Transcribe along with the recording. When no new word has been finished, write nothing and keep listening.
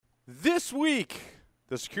This week,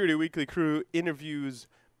 the Security Weekly crew interviews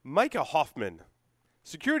Micah Hoffman.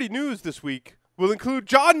 Security news this week will include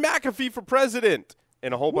John McAfee for president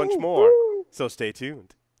and a whole bunch more. So stay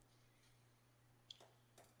tuned.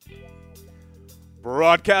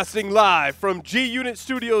 Broadcasting live from G-Unit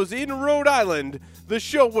Studios in Rhode Island, the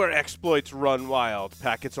show where exploits run wild.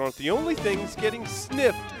 Packets aren't the only things getting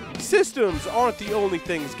sniffed. Systems aren't the only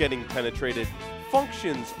things getting penetrated.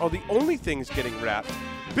 Functions are the only things getting wrapped.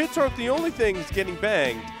 Bits aren't the only things getting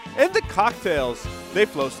banged. And the cocktails, they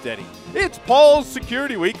flow steady. It's Paul's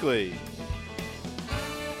Security Weekly.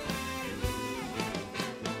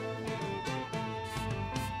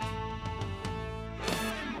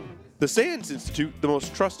 The SANS Institute, the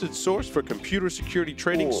most trusted source for computer security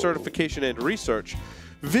training, certification, and research.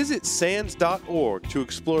 Visit SANS.org to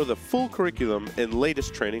explore the full curriculum and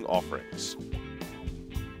latest training offerings.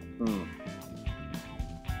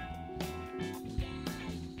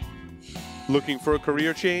 Looking for a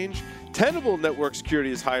career change? Tenable Network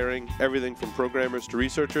Security is hiring everything from programmers to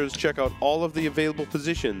researchers. Check out all of the available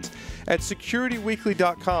positions at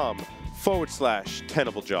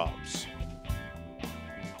securityweekly.com/Tenable Jobs.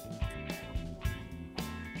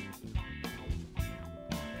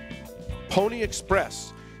 Pony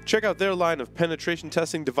Express. Check out their line of penetration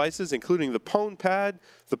testing devices, including the Pwn Pad,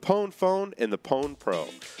 the Pwn Phone, and the Pwn Pro.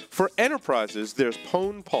 For enterprises, there's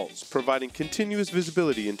Pwn Pulse, providing continuous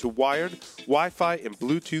visibility into wired, Wi-Fi, and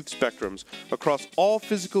Bluetooth spectrums across all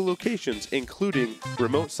physical locations, including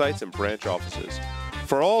remote sites and branch offices.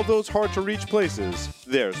 For all those hard-to-reach places,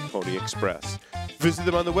 there's Pony Express. Visit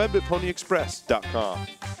them on the web at ponyexpress.com.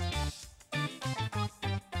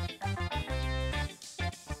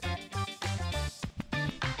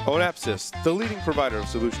 Onapsys, the leading provider of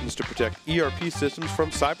solutions to protect ERP systems from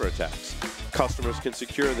cyber attacks. Customers can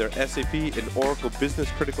secure their SAP and Oracle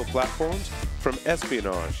business-critical platforms from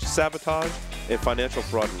espionage, sabotage, and financial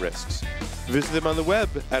fraud and risks. Visit them on the web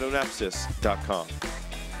at onapsys.com.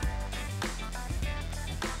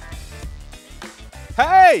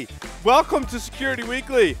 Hey! Welcome to Security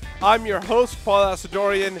Weekly. I'm your host, Paul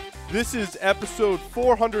Asadorian. This is episode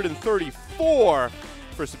 434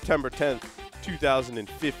 for September 10th.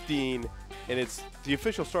 2015, and it's the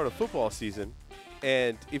official start of football season.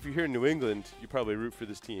 And if you're here in New England, you probably root for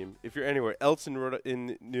this team. If you're anywhere else in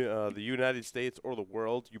the United States or the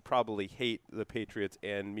world, you probably hate the Patriots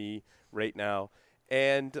and me right now.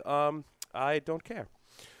 And I don't care.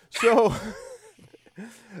 So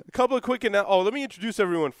a couple of quick let me introduce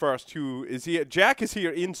everyone first. Who is here? Jack is here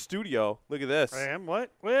in studio. Look at this. I am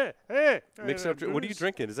what? Hey. Mix up. What are you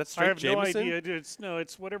drinking? Is that straight Jameson? I have no idea.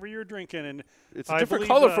 It's whatever you're drinking, and it's a different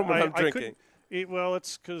color from what I'm drinking.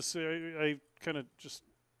 It's because I kind of just.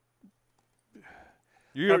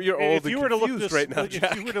 You're old and confused right now, If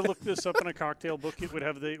Jack. you were to look this up in a cocktail book, it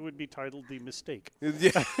would be titled "The Mistake."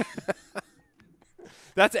 Yeah.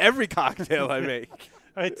 That's every cocktail I make.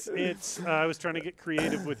 It's. I was trying to get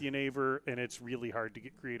creative with Yenaver, and it's really hard to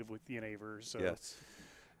get creative with Yenaver. So yes,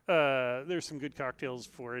 there's some good cocktails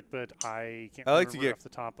for it, but I can't. I like to get off the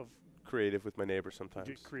top of creative with my neighbor sometimes.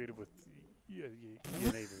 Get creative with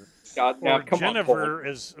Yenaver. God, now, or come Genever, on,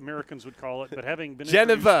 as Americans would call it, but having been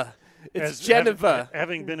Geneva, it's Geneva.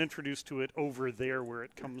 Having been introduced to it over there where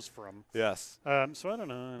it comes from. Yes. So I don't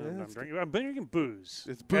know. I'm drinking booze.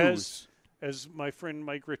 It's booze. As my friend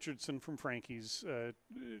Mike Richardson from Frankie's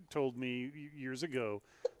told me years ago,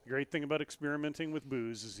 the great thing about experimenting with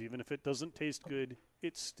booze is even if it doesn't taste good,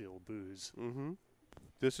 it's still booze. Mm-hmm.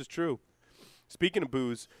 This is true. Speaking of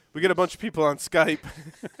booze, we got a bunch of people on Skype.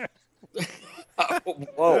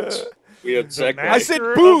 Whoa. Weird segue. I said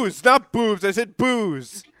booze, not boobs. I said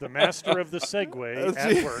booze. The master of the segue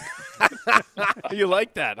at work. You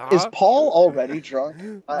like that, huh? Is Paul already drunk?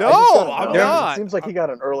 No, I'm not. It seems like he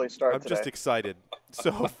got an early start I'm today. just excited.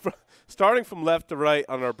 So, starting from left to right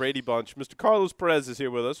on our Brady Bunch, Mr. Carlos Perez is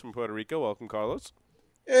here with us from Puerto Rico. Welcome, Carlos.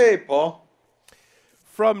 Hey, Paul.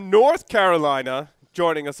 From North Carolina,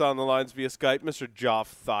 joining us on the lines via Skype, Mr. Joff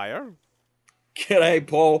Thayer. G'day,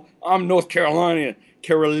 Paul. I'm North Carolinian.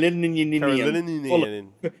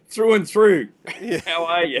 Carolinian. Through and through. Yeah. How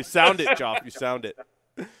are you? You sound it, Joff. You sound it.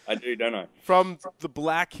 I do, don't I? From the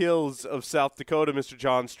Black Hills of South Dakota, Mr.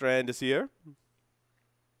 John Strand is here.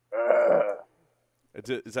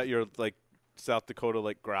 Is that your South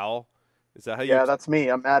Dakota growl? Is that how you? Yeah, that's me.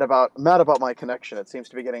 I'm mad about my connection. It seems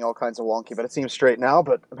to be getting all kinds of wonky, but it seems straight now.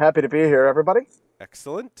 But I'm happy to be here, everybody.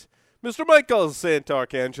 Excellent. Mr. Michael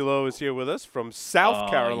Santarcangelo is here with us from South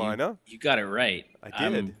Carolina. You got it right. I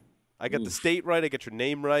did. I got the state right. I got your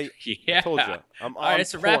name right. Yeah. I told you. I'm All right, on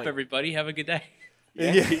it's a wrap, point. everybody. Have a good day.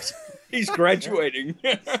 Yeah. He's graduating.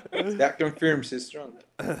 That confirms he's drunk.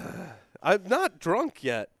 I'm not drunk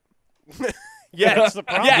yet. That's the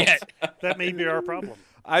problem. Yeah. That may be our problem.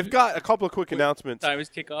 I've got a couple of quick announcements. Time is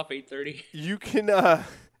kickoff 8:30. You can,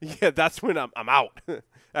 yeah, that's when I'm out.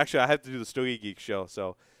 Actually, I have to do the Stogie Geek show,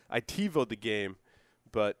 so I TiVo'd the game,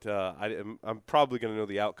 but I'm probably going to know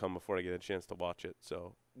the outcome before I get a chance to watch it.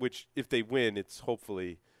 So, which if they win,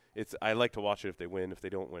 I like to watch it if they win. If they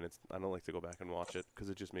don't win, I don't like to go back and watch it because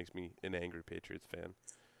it just makes me an angry Patriots fan.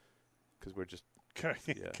 Because we're just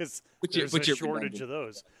Because Which there's is a shortage of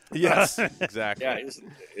those. yes, exactly. Yeah,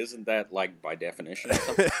 isn't that like by definition? Or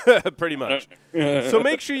something? Pretty much. So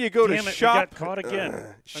make sure you go Damn to it, we shop. got caught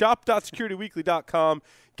again. shop.securityweekly.com.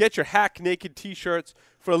 Get your Hack Naked t-shirts.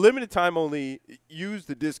 For a limited time only, use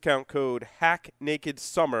the discount code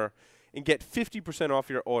HackNakedSummer and get 50% off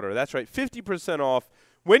your order. That's right, 50% off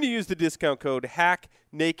when you use the discount code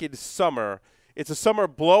HackNakedSummer. It's a summer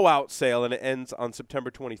blowout sale, and it ends on September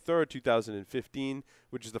 23rd, 2015,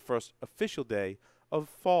 which is the first official day of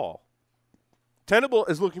fall. Tenable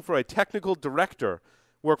is looking for a technical director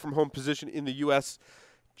work-from-home position in the U.S.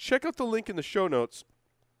 Check out the link in the show notes.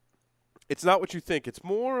 It's not what you think. It's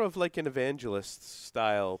more of like an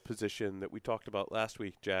evangelist-style position that we talked about last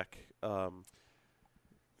week, Jack.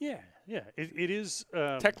 Yeah. It is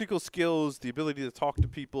Technical skills, the ability to talk to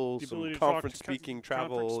people, the some ability to conference talk to speaking,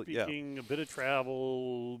 travel. conference speaking, a bit of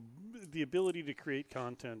travel, the ability to create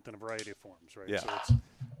content in a variety of forms, right? Yeah. So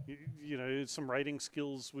it's, you know, some writing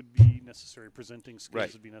skills would be necessary, presenting skills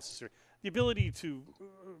Right. would be necessary. The ability to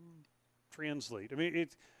translate. I mean,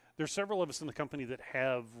 there's several of us in the company that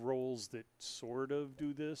have roles that sort of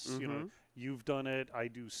do this. You know, you've done it. I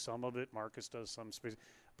do some of it. Marcus does some space.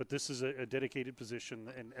 But this is a dedicated position,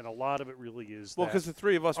 and a lot of it really is Well, that because the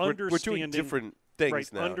three of us, we're doing understanding- different things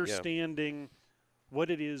right, now. understanding what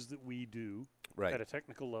it is that we do Right. at a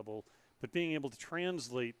technical level, but being able to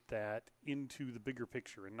translate that into the bigger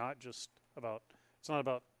picture and not just about, it's not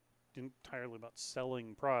about entirely about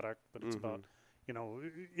selling product, but it's about, you know,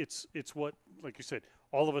 it's what, like you said,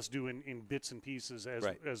 all of us do in bits and pieces as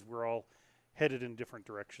Right. as we're all headed in different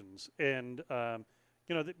directions. And,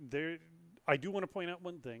 you know, I do want to point out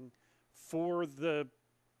one thing. For the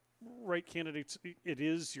right candidates, it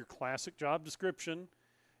is your classic job description.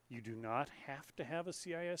 You do not have to have a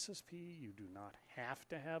CISSP. You do not have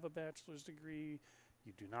to have a bachelor's degree.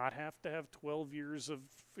 You do not have to have 12 years of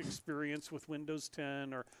experience with Windows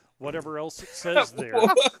 10 or whatever else it says there.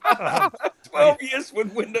 12 years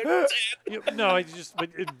with Windows 10. No,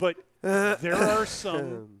 but there are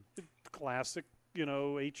some classic, you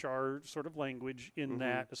know, HR sort of language in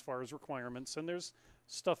that as far as requirements, and there's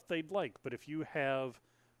stuff they'd like. But if you have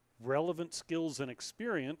relevant skills and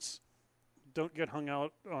experience, don't get hung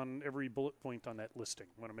out on every bullet point on that listing.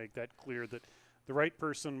 I want to make that clear that the right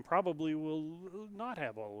person probably will not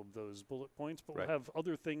have all of those bullet points, but Right. will have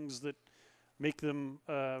other things that make them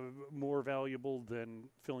more valuable than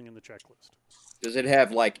filling in the checklist. Does it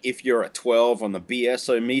have, like, if you're a 12 on the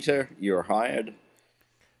BSO meter, you're hired?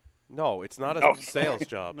 No, it's not a No. sales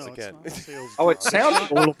job. No, again. it's not a sales Oh, it job.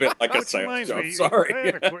 sounded a little bit like a Which sales reminds job. me, Sorry. I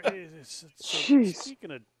have a so Jeez.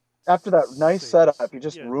 speaking of After that nice sales, setup, you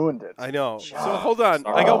just yeah. ruined it. I know. Yeah. So hold on.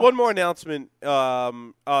 I got one more announcement.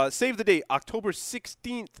 Save the date. October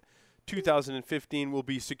 16th, 2015 will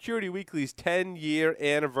be Security Weekly's 10-year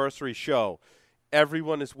anniversary show.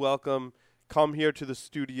 Everyone is welcome. Come here to the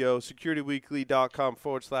studio,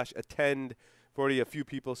 securityweekly.com/attend. Already a few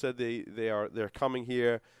people said they're coming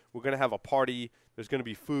here. We're going to have a party. There's going to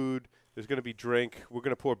be food. There's going to be drink. We're going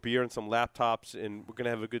to pour beer in some laptops, and we're going to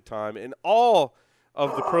have a good time. And all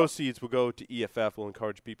of the proceeds will go to EFF. We'll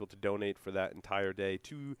encourage people to donate for that entire day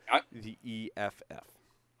to the EFF.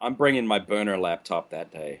 I'm bringing my burner laptop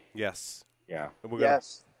that day. Yes. Yeah. And we're gonna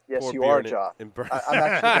Yes, pour you beer are, in it Josh. and burn. I'm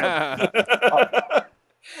actually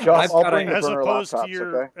Josh, I've I'll got bring the as burner opposed laptops, to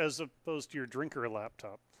your okay? as opposed to your drinker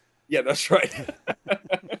laptop. Yeah, that's right.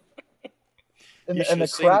 And, You and the should've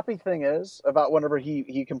seen- crappy thing is about whenever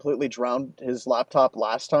he completely drowned his laptop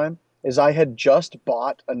last time is I had just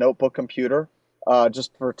bought a notebook computer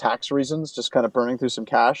just for tax reasons, just kind of burning through some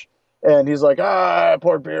cash. And he's like, I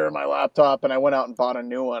poured beer in my laptop, and I went out and bought a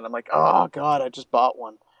new one. I'm like, oh God, I just bought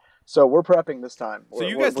one. So we're prepping this time. So We're-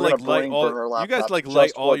 you guys we're gonna light bring all burner you guys laptops like just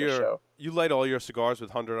light for all the your show. you light all your cigars with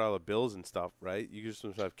 $100 bills and stuff, right? You just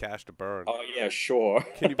have cash to burn. Oh, yeah, sure.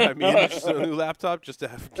 Can you buy me a new laptop just to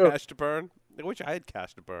have cash to burn? I wish I had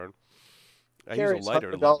cash to burn. I Carries use a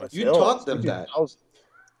lighter. to $100 light my You bills. taught them We do that. thousands.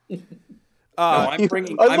 No, I'm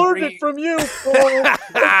bringing. I I'm learned bringing, it from you, Paul.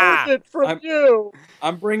 I learned it from I'm- you.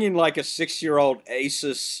 I'm bringing like a 6-year-old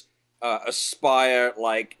Asus Aspire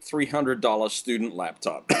like $300 student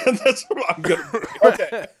laptop. That's what I'm gonna bring.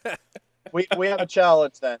 Okay. We have a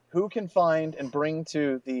challenge then. Who can find and bring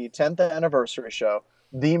to the 10th anniversary show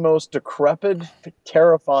the most decrepit,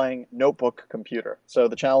 terrifying notebook computer? So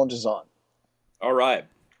the challenge is on. All right,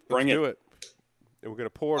 bring Let's it. do it. And we're gonna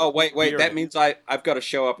pour. Oh wait, beer that in. means I've got to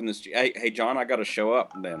show up in this. Hey John, I got to show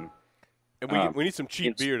up then. And we need some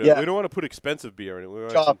cheap beer. yeah. We don't want to put expensive beer in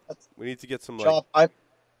it. We need to get some like Job,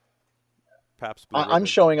 Pabst Blue I'm Ribbon.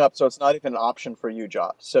 showing up, so it's not even an option for you,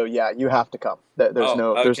 Job. So yeah, you have to come. There's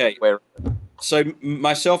no okay. way. So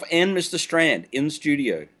myself and Mr. Strand in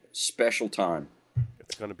studio, special time.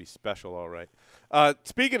 It's going to be special, all right.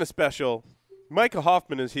 Speaking of special, Micah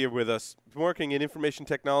Hoffman is here with us, working in information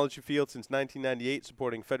technology field since 1998,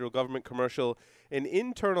 supporting federal government, commercial, and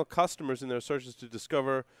internal customers in their searches to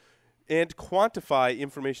discover and quantify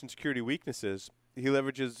information security weaknesses. He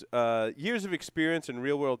leverages years of experience in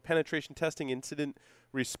real-world penetration testing, incident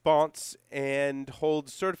response, and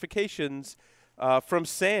holds certifications from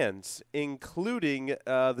SANS, including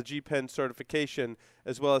the GPEN certification,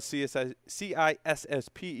 as well as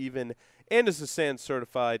CISSP even, and is a SANS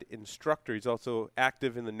certified instructor. He's also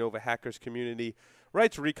active in the Nova Hackers community,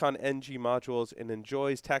 writes Recon NG modules, and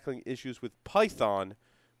enjoys tackling issues with Python,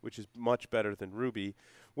 which is much better than Ruby.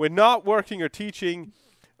 When not working or teaching,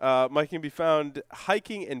 Mike can be found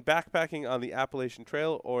hiking and backpacking on the Appalachian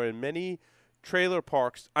Trail or in many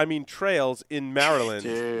trails in Maryland.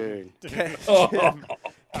 Dude.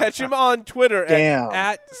 Catch him on Twitter Damn.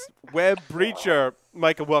 at WebBreacher.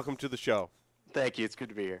 Micah, welcome to the show. Thank you. It's good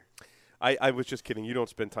to be here. I was just kidding. You don't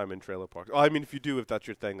spend time in trailer parks. Oh, I mean, if you do, if that's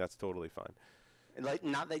your thing, that's totally fine. Like,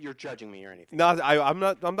 not that you're judging me or anything. No, I'm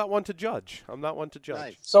not one to judge. I'm not one to judge.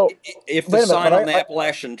 Nice. So If Wait the a minute, sign but on the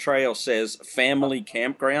Appalachian Trail says family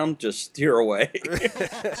campground, just steer away.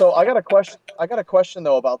 So I got a question.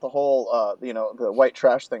 Though about the whole, the white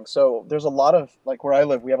trash thing. So there's a lot of, like, where I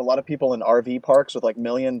live, we have a lot of people in RV parks with like $1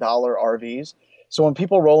 million RVs. So when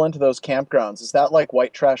people roll into those campgrounds, is that like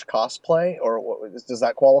white trash cosplay, or does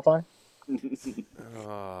that qualify?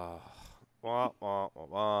 Wah, wah, wah,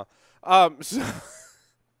 wah.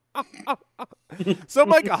 So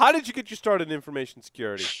Micah, how did you get your start in information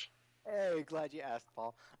security? Hey, glad you asked,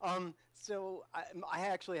 Paul. So I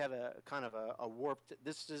actually have a kind of a warped.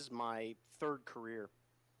 This is my third career.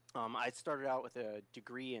 I started out with a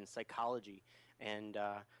degree in psychology and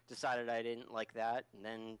decided I didn't like that, and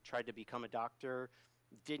then tried to become a doctor.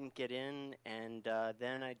 Didn't get in, and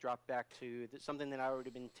then I dropped back to something that I'd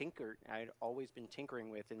always been tinkering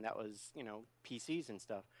with, and that was PCs and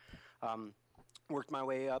stuff. Worked my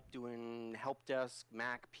way up doing help desk,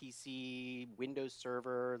 Mac, PC, Windows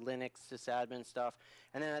Server, Linux, sysadmin stuff,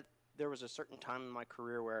 and then there was a certain time in my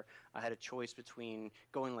career where I had a choice between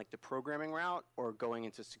going like the programming route or going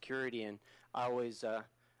into security, and I always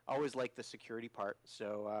liked the security part,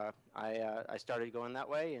 so I started going that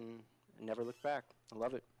way and never looked back. I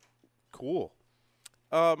love it. Cool.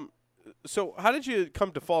 So how did you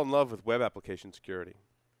come to fall in love with web application security?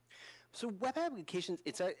 So web applications,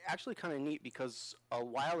 it's actually kind of neat because a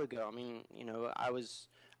while ago,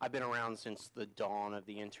 I've been around since the dawn of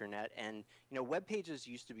the internet, and web pages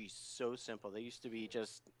used to be so simple. They used to be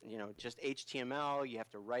just HTML. You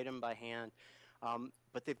have to write them by hand,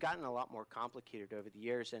 but they've gotten a lot more complicated over the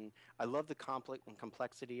years. And I love the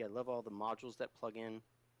complexity. I love all the modules that plug in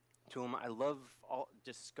to them. I love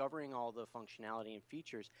discovering all the functionality and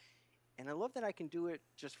features. And I love that I can do it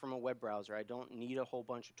just from a web browser. I don't need a whole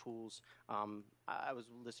bunch of tools. I was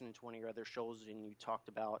listening to one of your other shows, and you talked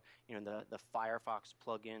about the Firefox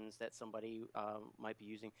plugins that somebody might be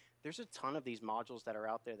using. There's a ton of these modules that are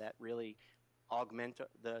out there that really augment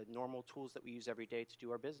the normal tools that we use every day to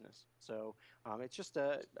do our business. So it's just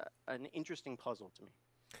an interesting puzzle to me.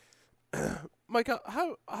 Micah,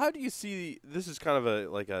 how do you see this? Is kind of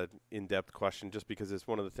a in-depth question, just because it's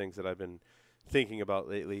one of the things that I've been thinking about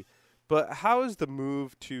lately. But how is the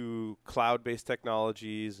move to cloud-based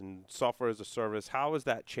technologies and software as a service, how is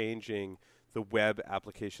that changing the web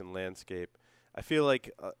application landscape? I feel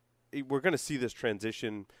like we're going to see this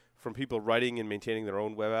transition from people writing and maintaining their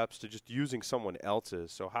own web apps to just using someone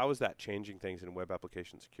else's. So how is that changing things in web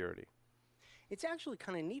application security? It's actually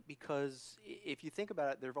kind of neat because if you think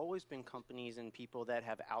about it, there have always been companies and people that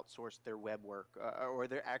have outsourced their web work or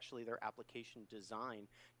their application design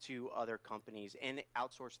to other companies and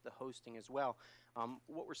outsourced the hosting as well.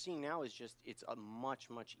 What we're seeing now is just it's a much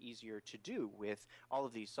easier to do with all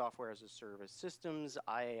of these software as a service systems,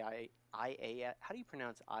 IaaS. How do you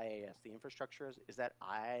pronounce IaaS? The infrastructure is that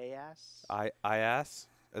IaaS? IaaS?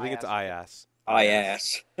 I think it's IaaS.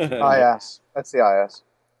 IaaS. IaaS. That's the IaaS.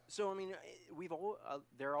 So,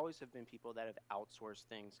 there always have been people that have outsourced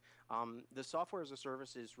things. The software as a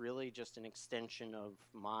service is really just an extension of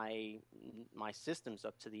my systems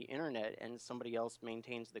up to the internet, and somebody else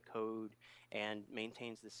maintains the code and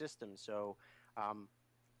maintains the system. So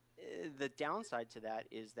the downside to that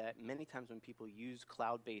is that many times when people use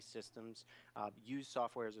cloud-based systems, use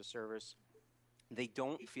software as a service, they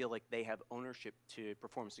don't feel like they have ownership to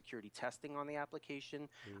perform security testing on the application,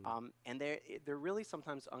 and they're really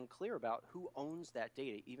sometimes unclear about who owns that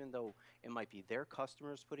data, even though it might be their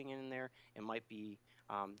customers putting it in there, it might be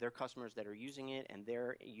their customers that are using it, and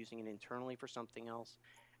they're using it internally for something else.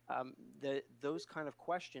 Those kind of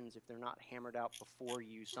questions, if they're not hammered out before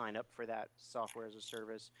you sign up for that software as a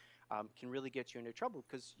service, can really get you into trouble,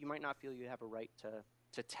 because you might not feel you have a right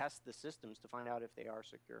to test the systems to find out if they are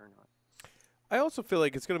secure or not. I also feel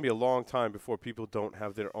like it's going to be a long time before people don't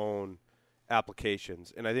have their own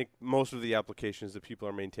applications. And I think most of the applications that people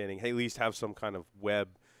are maintaining at least have some kind of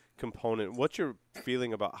web component. What's your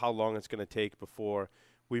feeling about how long it's going to take before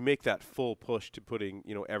we make that full push to putting,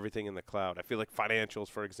 everything in the cloud? I feel like financials,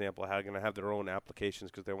 for example, are going to have their own applications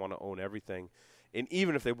because they want to own everything. And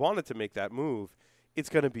even if they wanted to make that move, it's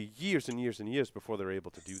going to be years and years and years before they're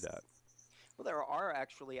able to do that. Well, there are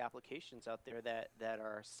actually applications out there that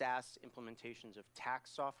are SaaS implementations of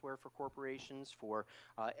tax software for corporations, for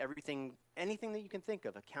anything that you can think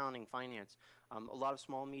of, accounting, finance. A lot of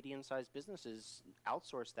small, medium-sized businesses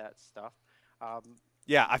outsource that stuff.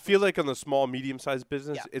 Yeah, I feel like on the small, medium-sized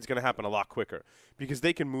business, it's going to happen a lot quicker because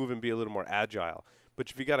they can move and be a little more agile.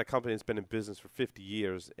 But if you got a company that's been in business for 50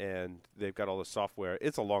 years and they've got all the software,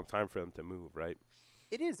 it's a long time for them to move, right?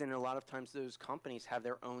 It is, and a lot of times those companies have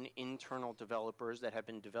their own internal developers that have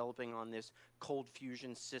been developing on this Cold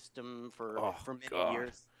Fusion system for many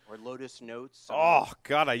years, or Lotus Notes.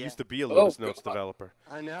 I used to be a Lotus Notes developer.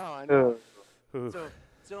 I know.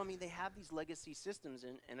 So, I mean, they have these legacy systems,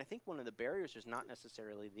 and I think one of the barriers is not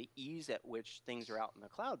necessarily the ease at which things are out in the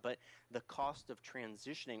cloud, but the cost of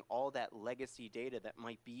transitioning all that legacy data that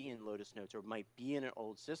might be in Lotus Notes or might be in an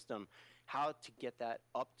old system, how to get that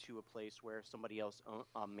up to a place where somebody else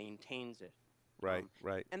maintains it. Right.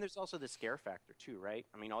 And there's also the scare factor, too, right?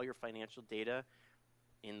 I mean, all your financial data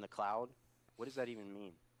in the cloud, what does that even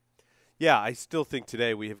mean? Yeah, I still think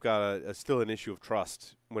today we have got still an issue of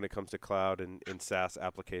trust when it comes to cloud and SaaS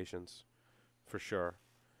applications, for sure.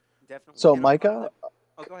 Definitely. So, Micah?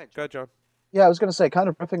 Go ahead. Go ahead, John. Yeah, I was going to say, kind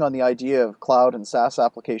of riffing on the idea of cloud and SaaS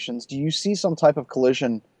applications, do you see some type of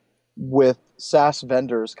collision with SaaS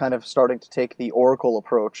vendors kind of starting to take the Oracle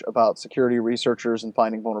approach about security researchers and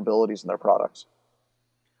finding vulnerabilities in their products?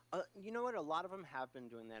 You know what? A lot of them have been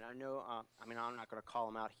doing that. I know. I'm not going to call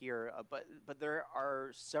them out here, but there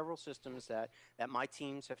are several systems that my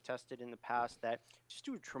teams have tested in the past that just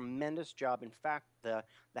do a tremendous job. In fact,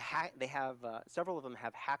 they have several of them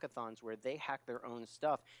have hackathons where they hack their own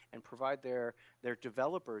stuff and provide their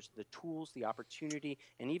developers the tools, the opportunity,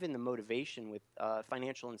 and even the motivation with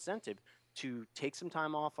financial incentive to take some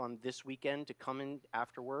time off on this weekend to come in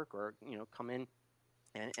after work, or come in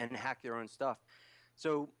and hack their own stuff.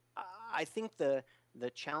 So I think the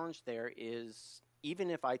challenge there is, even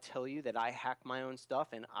if I tell you that I hack my own stuff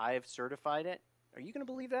and I've certified it, are you going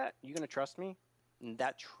to believe that? Are you going to trust me? And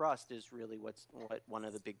that trust is really what one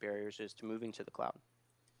of the big barriers is to moving to the cloud.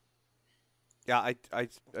 Yeah, I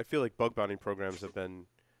feel like bug bounty programs have been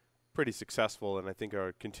pretty successful, and I think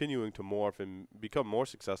are continuing to morph and become more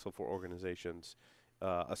successful for organizations,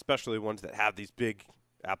 especially ones that have these big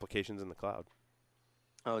applications in the cloud.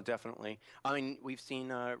 Oh, definitely. I mean, we've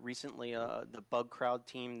seen recently the Bug Crowd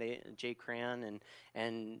team, Jay Cran,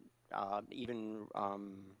 and even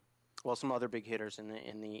some other big hitters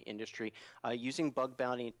in the industry using bug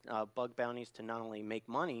bounties to not only make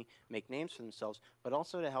money, make names for themselves, but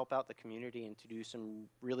also to help out the community and to do some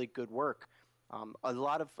really good work. A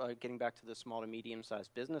lot of getting back to the small to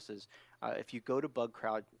medium-sized businesses, if you go to Bug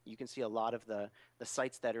Crowd, you can see a lot of the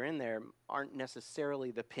sites that are in there aren't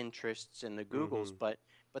necessarily the Pinterests and the Googles, but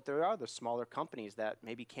there are the smaller companies that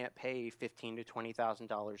maybe can't pay $15,000 to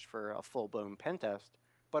 $20,000 for a full-blown pen test,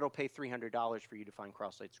 but it'll pay $300 for you to find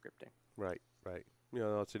cross-site scripting. Right.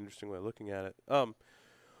 That's an interesting way of looking at it.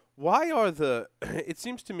 Why are it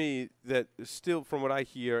seems to me that still, from what I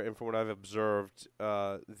hear and from what I've observed,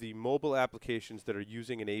 the mobile applications that are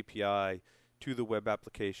using an API to the web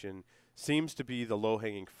application seems to be the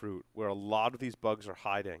low-hanging fruit, where a lot of these bugs are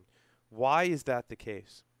hiding. Why is that the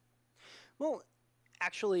case? Well,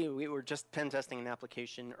 actually, we were just pen testing an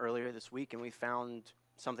application earlier this week, and we found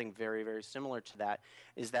something very, very similar to that,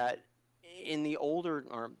 is that in the older,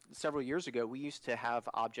 or several years ago, we used to have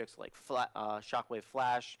objects like Shockwave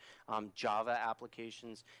Flash, Java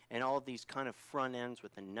applications, and all of these kind of front ends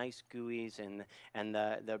with the nice GUIs and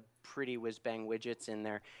the pretty whiz-bang widgets in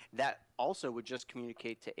there that also would just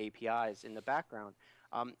communicate to APIs in the background.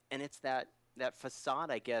 And it's that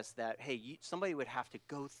facade, I guess, that, hey, somebody would have to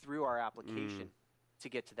go through our application to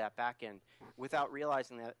get to that back end without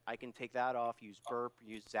realizing that I can take that off, use Burp,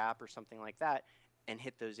 use Zap or something like that, and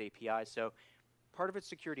hit those APIs. So part of it's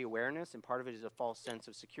security awareness, and part of it is a false sense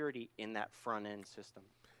of security in that front end system.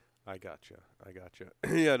 I gotcha.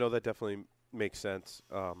 Yeah, no, that definitely makes sense.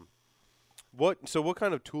 What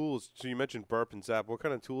kind of tools? So you mentioned Burp and Zap. What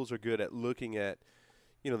kind of tools are good at looking at,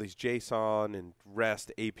 these JSON and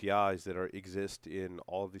REST APIs that exist in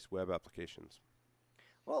all of these web applications?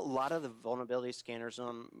 Well, a lot of the vulnerability scanners,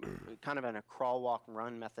 kind of in a crawl, walk,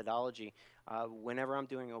 run methodology. Whenever I'm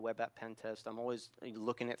doing a web app pen test, I'm always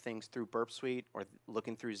looking at things through Burp Suite or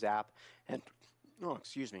looking through Zap. And,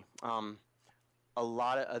 a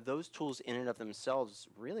lot of those tools in and of themselves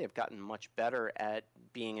really have gotten much better at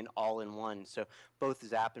being an all-in-one. So both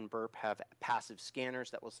Zap and Burp have passive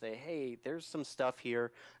scanners that will say, hey, there's some stuff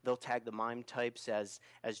here. They'll tag the MIME types as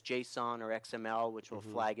JSON or XML, which will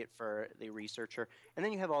flag it for the researcher. And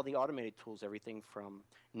then you have all the automated tools, everything from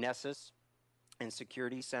Nessus and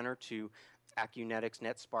Security Center to Acunetics,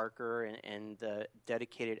 NetSparker, and the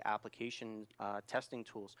dedicated application testing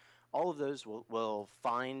tools. All of those will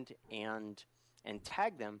find and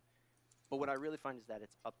tag them, but what I really find is that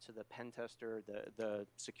it's up to the pen tester, the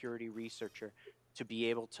security researcher, to be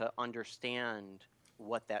able to understand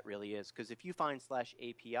what that really is. Because if you find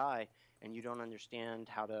 /API and you don't understand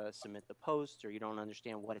how to submit the post, or you don't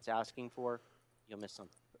understand what it's asking for, you'll miss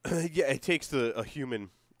something. Yeah, it takes a human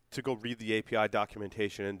to go read the API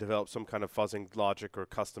documentation and develop some kind of fuzzing logic or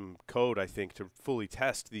custom code, I think, to fully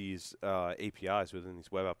test these APIs within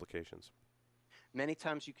these web applications. Many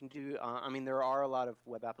times you can do, there are a lot of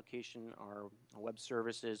web application or web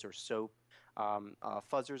services or SOAP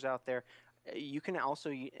fuzzers out there. You can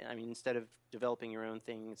also, instead of developing your own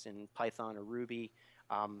things in Python or Ruby,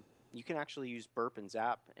 you can actually use Burp and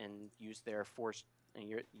Zap and use their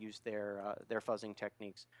their fuzzing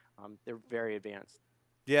techniques. They're very advanced.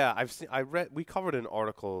 Yeah, we covered an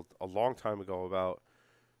article a long time ago about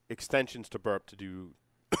extensions to Burp to do,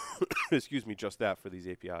 just that for these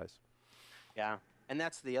APIs. Yeah, and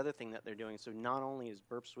that's the other thing that they're doing. So not only is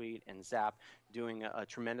Burp Suite and Zap doing a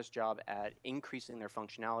tremendous job at increasing their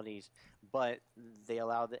functionalities, but they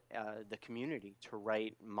allow the community to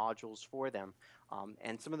write modules for them.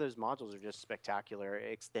 And some of those modules are just spectacular,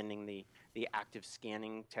 extending the active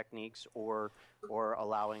scanning techniques or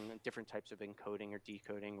allowing different types of encoding or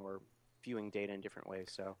decoding or viewing data in different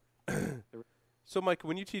ways. So, Mike,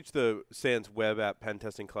 when you teach the SANS web app pen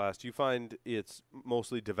testing class, do you find it's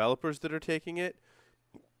mostly developers that are taking it?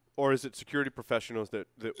 Or is it security professionals that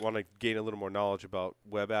want to gain a little more knowledge about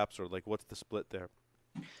web apps, or what's the split there?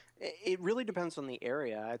 It really depends on the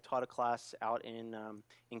area. I taught a class out in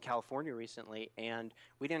California recently, and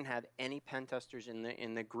we didn't have any pen testers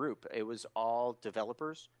in the group. It was all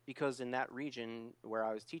developers, because in that region where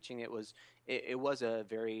I was teaching, it was a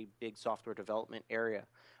very big software development area.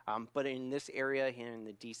 But in this area here in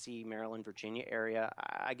the DC, Maryland, Virginia area,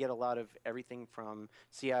 I get a lot of everything from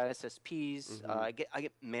CISSPs. I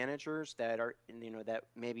get managers that are that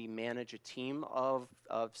maybe manage a team of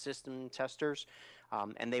system testers.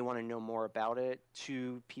 And they want to know more about it,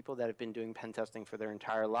 to people that have been doing pen testing for their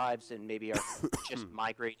entire lives and maybe are just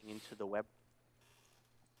migrating into the web.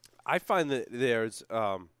 I find that there's,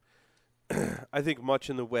 I think, much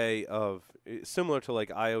in the way of, similar to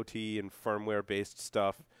IoT and firmware-based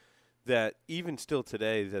stuff, that even still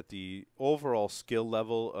today, that the overall skill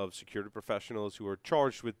level of security professionals who are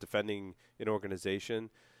charged with defending an organization,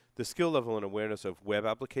 the skill level and awareness of web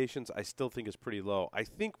applications, I still think is pretty low. I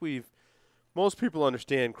think most people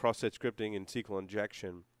understand cross-site scripting and SQL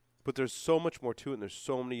injection, but there's so much more to it, and there's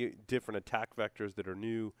so many different attack vectors that are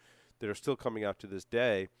new, that are still coming out to this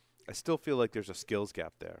day. I still feel like there's a skills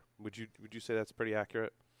gap there. Would you say that's pretty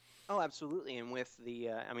accurate? Oh, absolutely. And with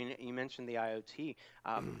the, you mentioned the IoT.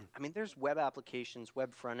 There's web applications,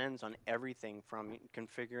 web front ends on everything from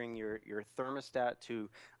configuring your thermostat to,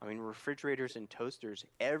 refrigerators and toasters.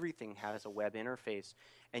 Everything has a web interface,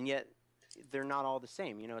 and yet they're not all the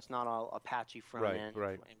same. It's not all Apache front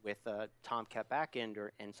end with a Tomcat backend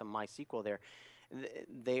and some MySQL there.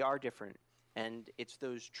 They are different. And it's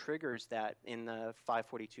those triggers that in the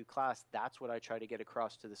 542 class, that's what I try to get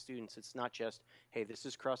across to the students. It's not just, hey, this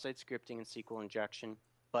is cross-site scripting and SQL injection,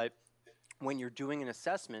 but when you're doing an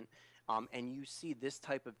assessment, and you see this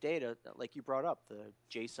type of data, like you brought up, the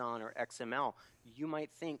JSON or XML, you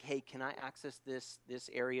might think, hey, can I access this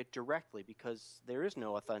area directly, because there is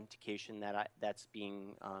no authentication that's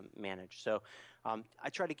being managed. So I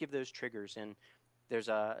try to give those triggers, and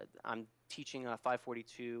I'm teaching a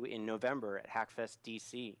 542 in November at Hackfest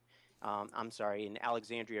DC. In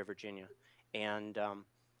Alexandria, Virginia, and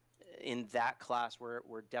in that class,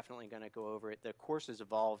 we're definitely going to go over it. The course has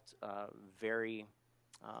evolved very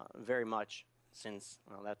much since.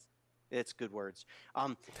 Well, it's good words.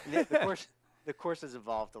 The course has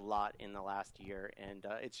evolved a lot in the last year, and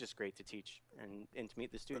it's just great to teach and to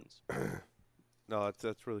meet the students. No,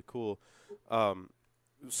 that's really cool.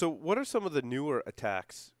 So, what are some of the newer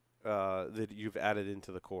attacks that you've added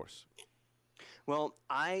into the course? Well,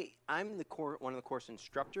 I'm one of the course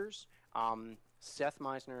instructors. Seth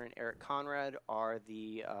Meisner and Eric Conrad are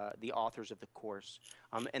the authors of the course,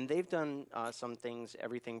 and they've done some things,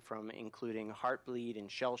 everything from including Heartbleed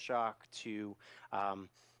and Shell Shock to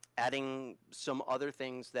adding some other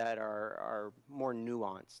things that are more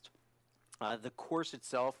nuanced. The course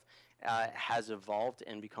itself has evolved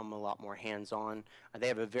and become a lot more hands-on. They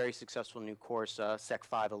have a very successful new course, Sec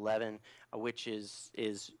 511, which is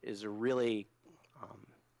a really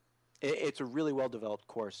it's a really well-developed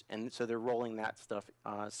course, and so they're rolling that stuff,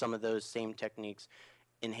 some of those same techniques,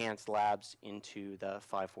 enhanced labs into the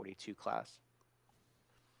 542 class.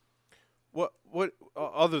 What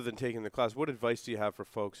other than taking the class, what advice do you have for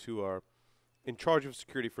folks who are in charge of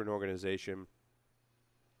security for an organization?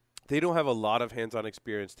 They don't have a lot of hands-on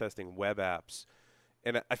experience testing web apps,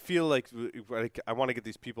 and I feel like I want to get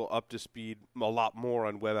these people up to speed a lot more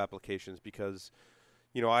on web applications, because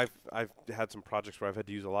I've had some projects where I've had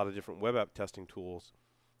to use a lot of different web app testing tools.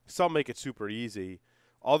 Some make it super easy.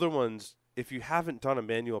 Other ones, if you haven't done a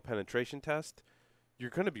manual penetration test, you're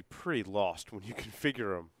going to be pretty lost when you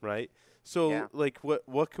configure them, right? So, yeah. Like,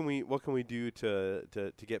 what can we do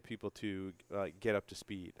to get people to get up to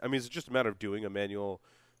speed? I mean, is it just a matter of doing some manual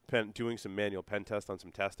pen tests on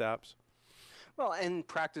some test apps? Well, and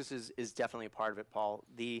practice is definitely a part of it, Paul.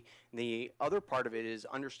 The other part of it is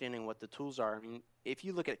understanding what the tools are. I mean, if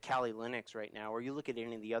you look at Kali Linux right now, or you look at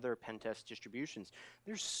any of the other pen test distributions,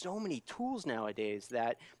 there's so many tools nowadays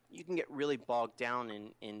that you can get really bogged down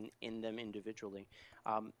in them individually.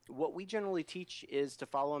 What we generally teach is to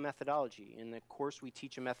follow a methodology. In the course, we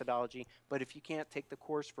teach a methodology, but if you can't take the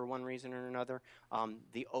course for one reason or another,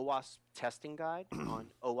 the OWASP testing guide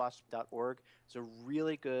on OWASP.org is a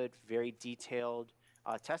really good, very detailed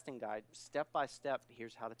testing guide, step by step.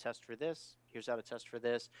 Here's how to test for this. Here's how to test for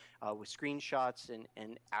this, with screenshots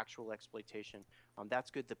and actual exploitation.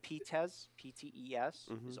 That's good. The PTES,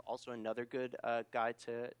 PTES, is also another good guide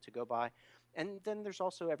to go by. And then there's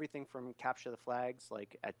also everything from capture the flags,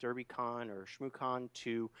 like at DerbyCon or ShmooCon,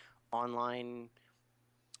 to online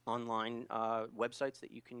websites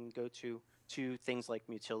that you can go to things like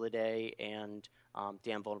Mutilidae and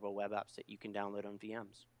damn vulnerable web apps that you can download on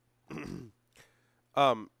VMs.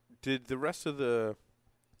 Did the rest of the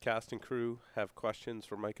cast and crew have questions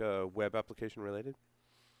for Micah, web application related?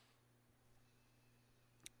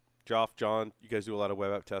 Joff, John, you guys do a lot of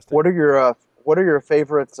web app testing. What are your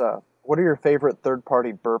favorites? What are your favorite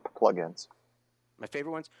third-party burp plugins? My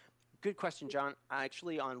favorite ones? Good question, John.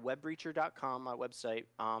 Actually, on webbreacher.com, my website,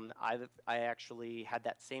 I actually had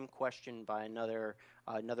that same question by another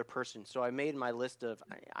person. So I made my list of,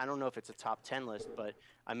 I don't know if it's a top 10 list, but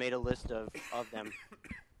I made a list of them.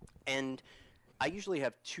 And I usually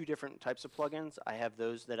have two different types of plugins. I have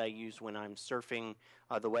those that I use when I'm surfing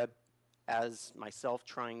the web as myself,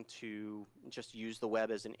 trying to just use the web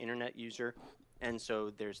as an internet user. And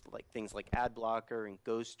so there's like things like ad blocker and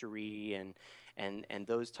ghostery and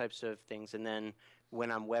those types of things. And then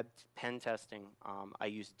when I'm web pen testing, I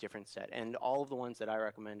use a different set. And all of the ones that I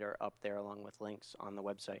recommend are up there along with links on the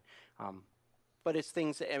website. But it's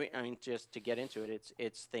things, I mean, just to get into it,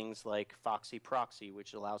 it's things like Foxy Proxy,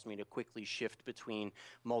 which allows me to quickly shift between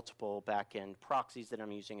multiple backend proxies that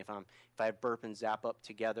I'm using. If I have burp and zap up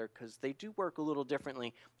together, because they do work a little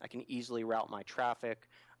differently, I can easily route my traffic.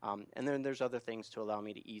 And then there's other things to allow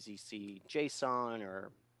me to easy see JSON or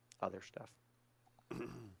other stuff.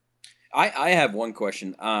 I have one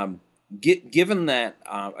question. Given that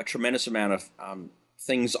a tremendous amount of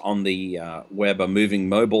things on the web are moving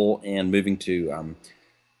mobile and moving to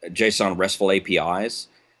JSON RESTful APIs,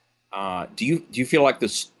 do you feel like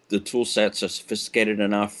the tool sets are sophisticated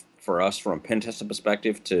enough for us from a pen testing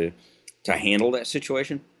perspective to handle that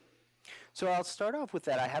situation? So I'll start off with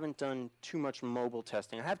that. I haven't done too much mobile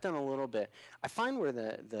testing. I have done a little bit. I find where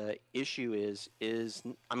the issue is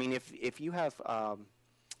I mean, if you have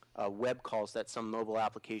web calls that some mobile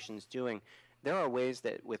application's doing, there are ways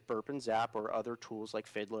that with Burp and Zap or other tools like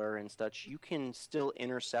Fiddler and such, you can still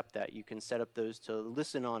intercept that. You can set up those to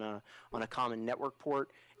listen on a common network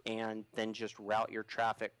port and then just route your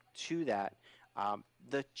traffic to that.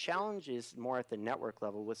 The challenge is more at the network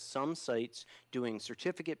level, with some sites doing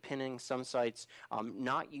certificate pinning, some sites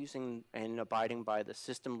not using and abiding by the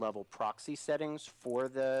system level proxy settings for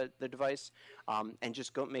the device, and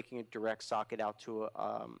just making a direct socket out to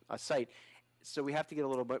a site. So we have to get a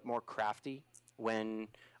little bit more crafty when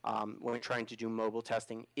we're trying to do mobile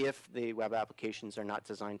testing, if the web applications are not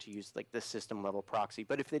designed to use like the system level proxy.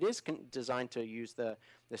 But if it is designed to use the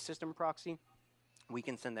system proxy, we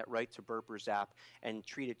can send that right to Burp or Zap and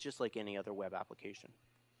treat it just like any other web application.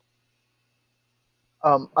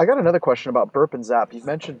 I got another question about Burp and Zap. You've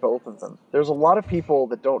mentioned both of them. There's a lot of people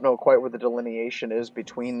that don't know quite where the delineation is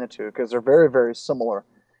between the two because they're very, very similar.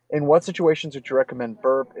 In what situations would you recommend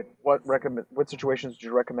Burp? What situations would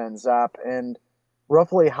you recommend Zap? And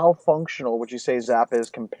roughly how functional would you say Zap is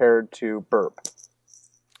compared to Burp?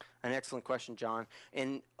 An excellent question, John.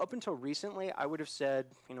 And up until recently, I would have said,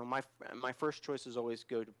 my first choices always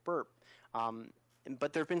go to Burp.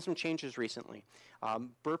 But there have been some changes recently.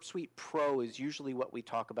 Burp Suite Pro is usually what we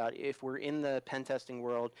talk about. If we're in the pen testing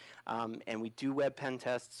world and we do web pen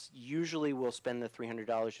tests, usually we'll spend the $300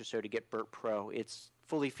 or so to get Burp Pro. It's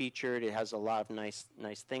fully featured. It has a lot of nice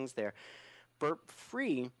things there. Burp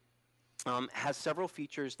Free has several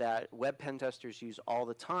features that web pen testers use all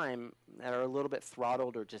the time that are a little bit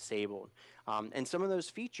throttled or disabled. And some of those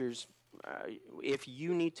features, if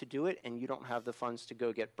you need to do it and you don't have the funds to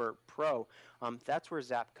go get Burp Pro, that's where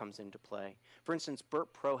Zap comes into play. For instance,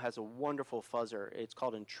 Burp Pro has a wonderful fuzzer. It's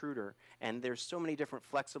called Intruder, and there's so many different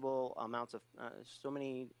flexible amounts of,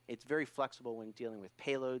 it's very flexible when dealing with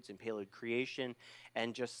payloads and payload creation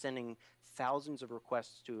and just sending thousands of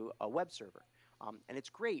requests to a web server. And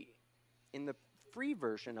it's great. In the free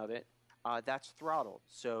version of it, that's throttled.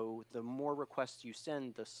 So the more requests you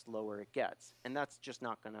send, the slower it gets. And that's just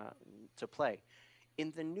not going to play.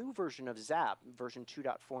 In the new version of Zap, version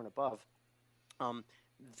 2.4 and above,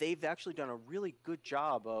 they've actually done a really good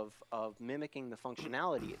job of mimicking the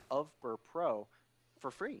functionality of Burp Pro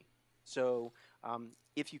for free. So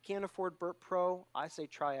if you can't afford Burp Pro, I say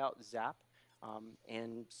try out Zap.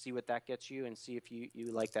 And see what that gets you and see if you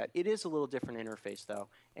like that. It is a little different interface, though,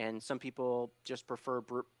 and some people just prefer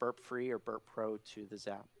Burp Free or Burp Pro to the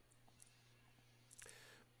Zap.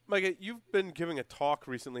 Micah, you've been giving a talk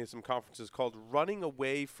recently at some conferences called Running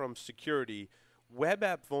Away from Security, Web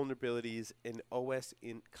App Vulnerabilities and OS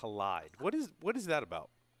Collide. What is that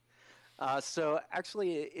about? So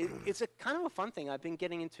actually, it's a kind of a fun thing I've been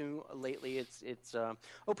getting into lately. It's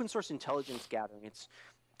open source intelligence gathering. It's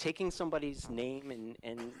taking somebody's name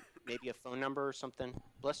and maybe a phone number or something.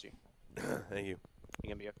 Bless you. Thank you. You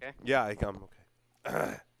gonna be okay? Yeah, I'm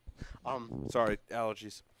okay. Sorry,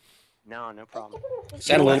 allergies. No problem.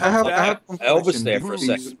 I have one Elvis question. there for a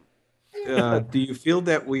second. Do you feel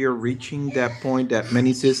that we are reaching that point that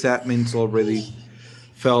many sysadmins already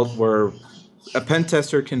felt where a pen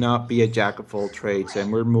tester cannot be a jack of all trades,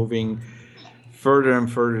 and we're moving further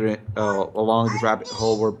and further along the rabbit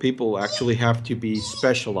hole where people actually have to be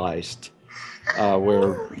specialized,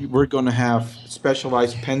 where we're going to have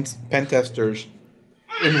specialized pen testers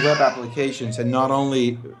in web applications, and not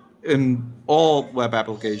only in all web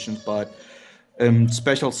applications, but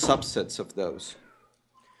special subsets of those?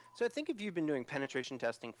 So I think if you've been doing penetration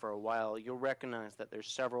testing for a while, you'll recognize that there's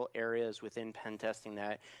several areas within pen testing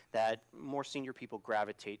that more senior people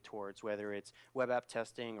gravitate towards, whether it's web app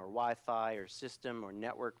testing or Wi-Fi or system or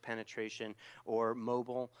network penetration or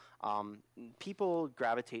mobile. People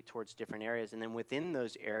gravitate towards different areas, and then within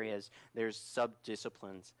those areas, there's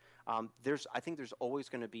sub-disciplines. I think there's always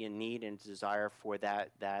going to be a need and desire for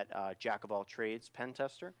that jack of all trades pen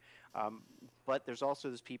tester. But there's also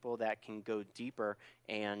those people that can go deeper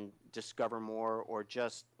and discover more, or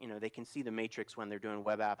just, they can see the matrix when they're doing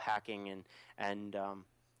web app hacking.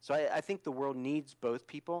 So I think the world needs both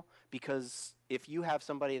people, because if you have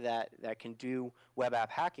somebody that can do web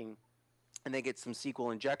app hacking, and they get some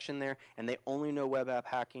SQL injection there, and they only know web app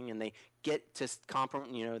hacking, and they get to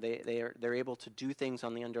they're able to do things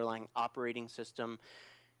on the underlying operating system.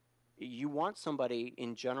 You want somebody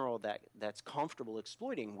in general that's comfortable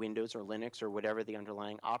exploiting Windows or Linux or whatever the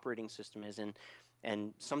underlying operating system is.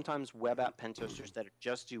 And sometimes web app pen testers that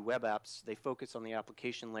just do web apps, they focus on the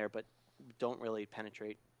application layer but don't really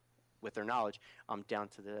penetrate with their knowledge down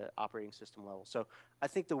to the operating system level. So I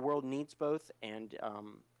think the world needs both, and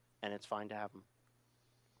it's fine to have them.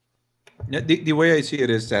 The way I see it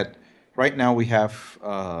is that right now we have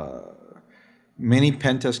many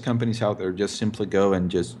pen test companies out there just simply go and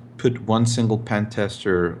just put one single pen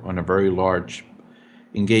tester on a very large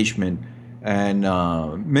engagement, and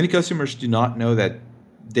many customers do not know that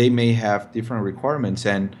they may have different requirements.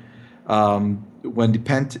 And when the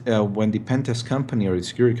pen test company or the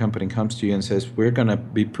security company comes to you and says, we're going to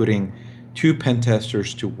be putting 2 pen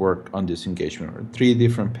testers to work on this engagement, or 3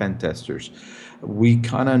 different pen testers, we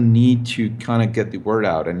kind of need to kind of get the word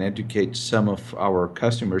out and educate some of our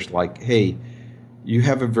customers, like, hey, you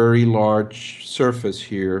have a very large surface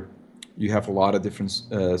here, you have a lot of different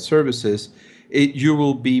services. You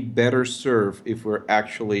will be better served if we're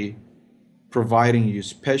actually providing you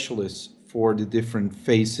specialists for the different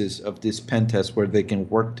phases of this pen test, where they can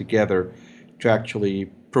work together to actually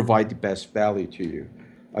provide the best value to you.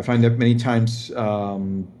 I find that many times,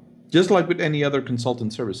 just like with any other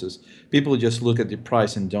consultant services, people just look at the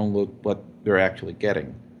price and don't look what they're actually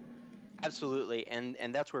getting. Absolutely, and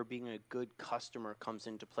that's where being a good customer comes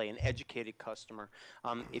into play, an educated customer.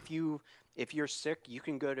 If you're sick, you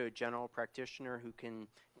can go to a general practitioner who can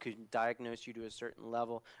diagnose you to a certain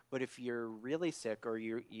level. But if you're really sick or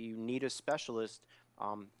you need a specialist,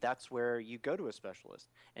 that's where you go to a specialist.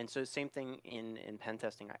 And so same thing in pen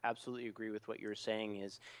testing. I absolutely agree with what you're saying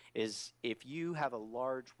is if you have a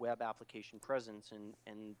large web application presence,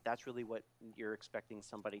 and that's really what you're expecting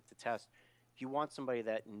somebody to test, you want somebody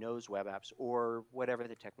that knows web apps or whatever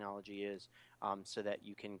the technology is, so that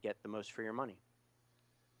you can get the most for your money.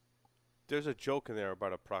 There's a joke in there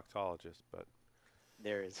about a proctologist, but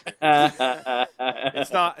there is.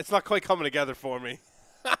 It's not quite coming together for me.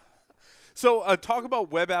 So talk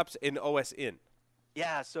about web apps in OSINT.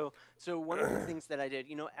 Yeah, so one of the things that I did,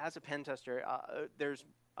 as a pen tester,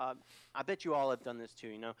 I bet you all have done this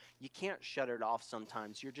too. You can't shut it off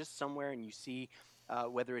sometimes. You're just somewhere and you see,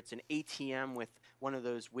 whether it's an ATM with one of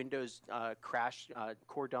those Windows crash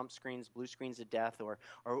core dump screens, blue screens of death,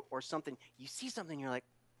 or something. You see something, you're like,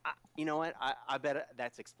 you know what? I bet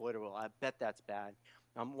that's exploitable. I bet that's bad.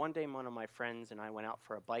 One day, one of my friends and I went out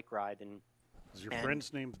for a bike ride, and is your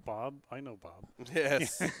friend's name Bob? I know Bob.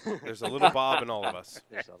 Yes, there's a little Bob in all of us.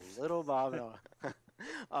 There's a little Bob in all of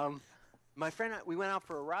us. My friend, we went out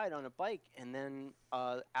for a ride on a bike, and then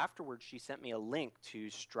afterwards she sent me a link to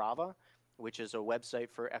Strava, which is a website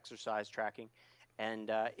for exercise tracking. And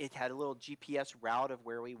it had a little GPS route of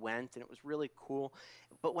where we went, and it was really cool.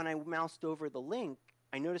 But when I moused over the link,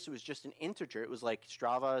 I noticed it was just an integer. It was like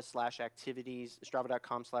Strava/activities,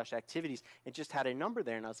 Strava.com/activities. It just had a number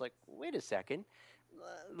there, and I was like, wait a second.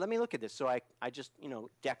 Let me look at this. So I just,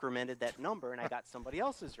 decremented that number, and I got somebody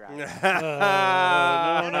else's route. No,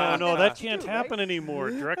 that can't happen anymore.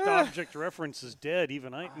 Direct object reference is dead.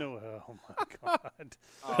 Even I know. Oh, my God.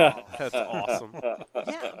 Oh, that's awesome.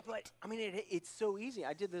 Yeah, but, it's so easy.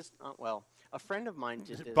 I did this, a friend of mine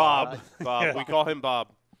did this. Bob. Yeah. We call him Bob.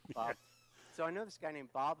 Bob. So I know this guy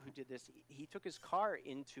named Bob who did this. He took his car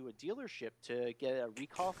into a dealership to get a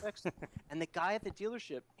recall fixed, and the guy at the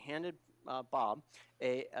dealership handed Bob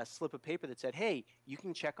a slip of paper that said, hey, you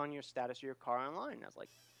can check on your status of your car online. And I was like,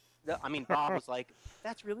 Bob was like,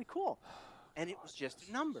 that's really cool. And it was just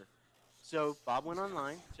a number. So Bob went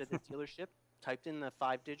online to the dealership, typed in the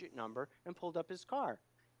 5-digit number, and pulled up his car.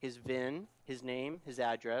 His VIN, his name, his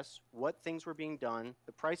address, what things were being done,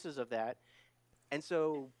 the prices of that. And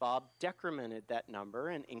so Bob decremented that number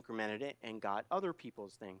and incremented it and got other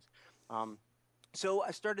people's things. So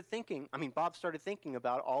I started thinking, Bob started thinking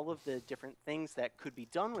about all of the different things that could be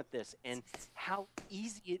done with this and how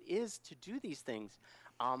easy it is to do these things.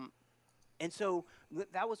 And so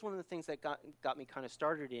that was one of the things that got me kind of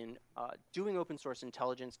started in doing open source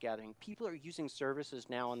intelligence gathering. People are using services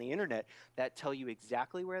now on the internet that tell you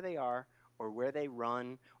exactly where they are or where they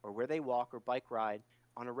run or where they walk or bike ride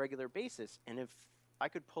on a regular basis. And if I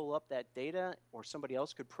could pull up that data or somebody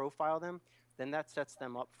else could profile them, then that sets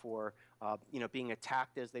them up for being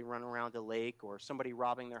attacked as they run around a lake or somebody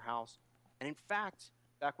robbing their house. And in fact,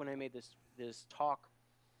 back when I made this talk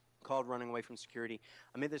called Running Away from Security,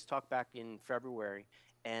 I made this talk back in February,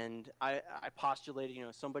 and I postulated,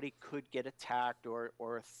 somebody could get attacked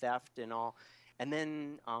or theft and all. And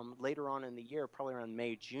then later on in the year, probably around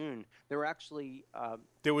May, June, there were actually...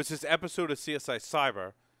 there was this episode of CSI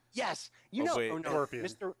Cyber. Yes.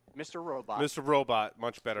 Mr. Robot. Mr. Robot,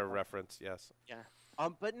 much better reference, yes. Yeah.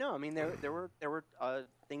 But no, there were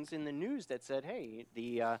things in the news that said, hey,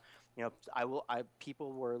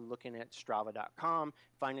 people were looking at Strava.com,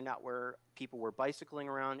 finding out where people were bicycling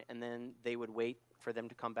around, and then they would wait for them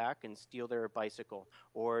to come back and steal their bicycle,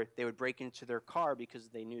 or they would break into their car because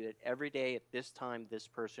they knew that every day at this time this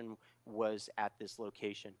person was at this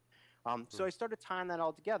location. So I started tying that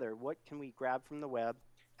all together. What can we grab from the web?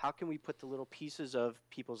 how can we put the little pieces of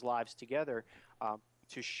people's lives together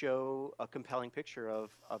to show a compelling picture of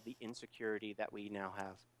the insecurity that we now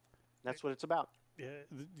have. That's what it's about. Yeah,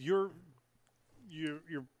 your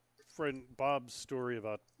friend Bob's story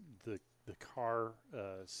about the car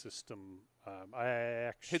system. I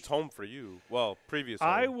actually hits home for you. Well, previously,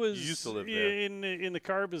 you used to live there. in the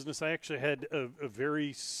car business. I actually had a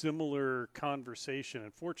very similar conversation.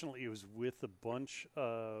 Unfortunately, it was with a bunch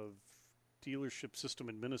of dealership system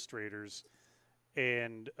administrators,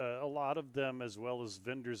 and a lot of them, as well as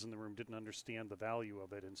vendors in the room, didn't understand the value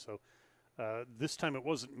of it. And so this time it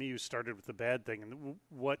wasn't me who started with the bad thing. And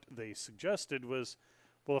what they suggested was,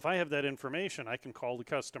 well, if I have that information, I can call the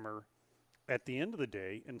customer at the end of the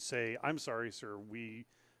day and say, I'm sorry, sir, we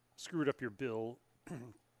screwed up your bill,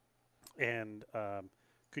 and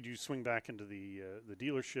could you swing back into the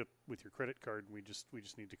dealership with your credit card? And we just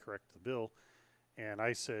need to correct the bill. And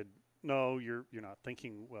I said, no, you're not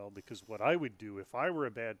thinking well, because what I would do if I were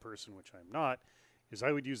a bad person, which I'm not, is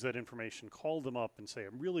I would use that information, call them up, and say,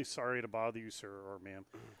 I'm really sorry to bother you, sir or ma'am.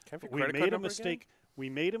 We made a mistake. We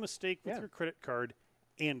made a mistake with your credit card,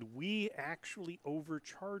 and we actually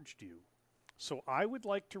overcharged you. So I would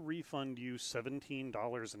like to refund you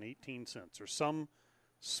 $17.18 or some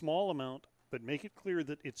small amount, but make it clear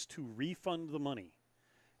that it's to refund the money,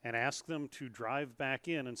 and ask them to drive back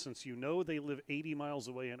in. And since you know they live 80 miles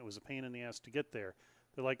away and it was a pain in the ass to get there,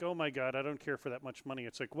 they're like, oh, my God, I don't care for that much money.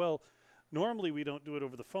 It's like, well, normally we don't do it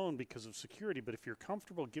over the phone because of security, but if you're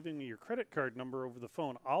comfortable giving me your credit card number over the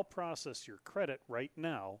phone, I'll process your credit right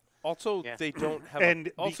now. Also, they don't have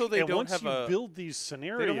once you build these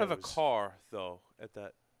scenarios, they don't have a car, though, at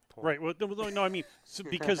that point. Right. Well, no, I mean,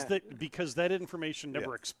 because that information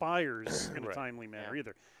never expires in a timely manner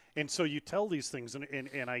either. And so you tell these things,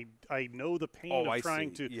 and I know the pain of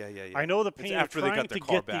trying to. I know the pain of trying to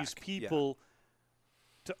get these people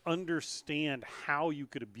to understand how you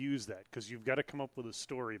could abuse that, because you've got to come up with a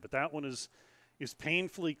story. But that one is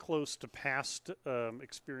painfully close to past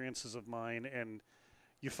experiences of mine, and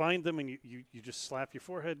you find them and you just slap your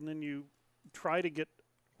forehead, and then you try to get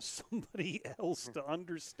somebody else to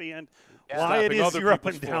understand why it is you're up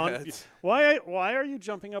and down. Why are you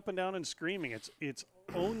jumping up and down and screaming? It's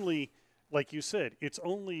only, like you said, it's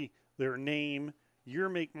only their name, your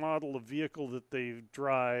make, model of vehicle that they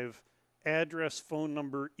drive, address, phone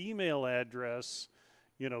number, email address,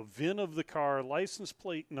 VIN of the car, license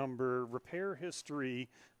plate number, repair history,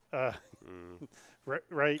 right?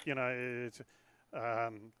 It's.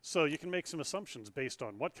 So you can make some assumptions based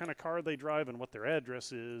on what kind of car they drive and what their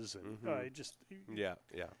address is, and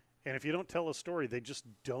And if you don't tell a story, they just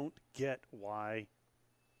don't get why.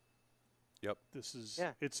 Yep. This is.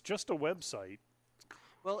 Yeah. It's just a website.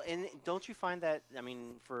 Well, and don't you find that, I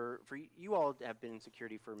mean, for you all have been in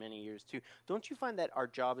security for many years too, don't you find that our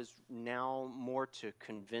job is now more to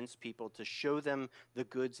convince people, to show them the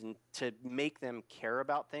goods and to make them care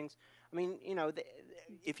about things? I mean,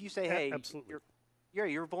 if you say, hey, absolutely.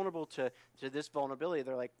 You're vulnerable to this vulnerability,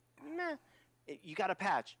 they're like, meh, you got a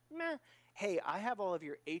patch. Meh. Hey, I have all of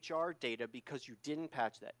your HR data because you didn't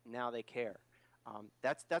patch that. Now they care.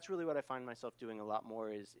 That's really what I find myself doing a lot more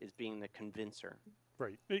is being the convincer.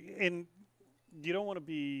 Right. And you don't want to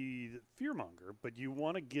be the fearmonger, but you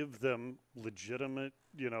want to give them legitimate,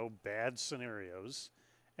 bad scenarios.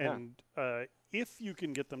 And if you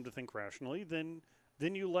can get them to think rationally, then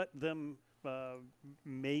you let them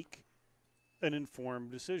make an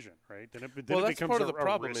informed decision, right? Then it becomes part of the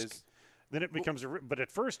problem risk. Then it becomes but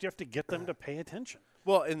at first you have to get them to pay attention.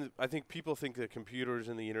 Well, and I think people think that computers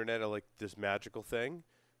and the internet are like this magical thing.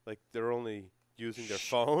 Like they're only using their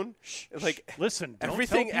phone. Like listen, don't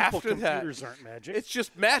everything tell people after computers that, aren't magic. It's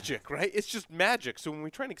just magic, right? It's just magic. So when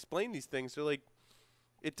we try and explain these things, they're like,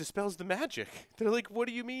 it dispels the magic. They're like, what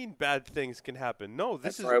do you mean bad things can happen? No,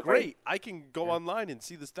 this is great. I can go online and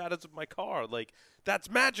see the status of my car. Like, that's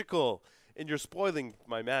magical. And you're spoiling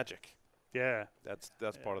my magic. Yeah. That's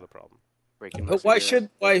part of the problem. But why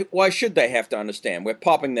should they have to understand? We're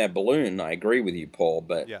popping their balloon. I agree with you, Paul.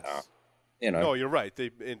 But yes. No, you're right.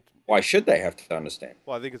 Why should they have to understand?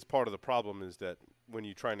 Well, I think it's part of the problem is that when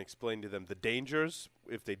you try and explain to them the dangers,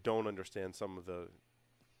 if they don't understand some of the,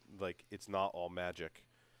 like, it's not all magic.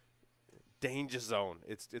 Danger zone.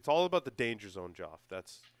 It's all about the danger zone, Joff.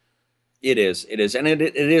 It is, and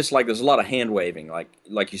it is like there's a lot of hand waving,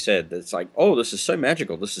 like you said. It's like, oh, this is so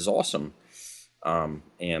magical, this is awesome,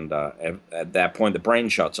 and at that point, the brain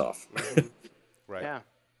shuts off. Right.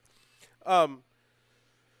 Yeah.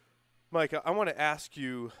 Mike, I want to ask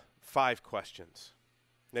you 5 questions.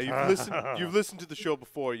 Now you've listened to the show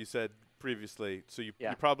before. You said previously, so you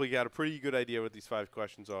Yeah. probably got a pretty good idea what these 5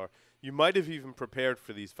 questions are. You might have even prepared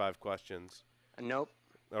for these 5 questions. Nope.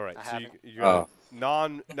 All right, I so haven't. you got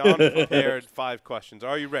non-prepared 5 questions.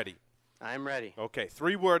 Are you ready? I'm ready. Okay,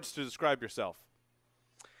 3 words to describe yourself.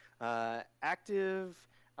 Active,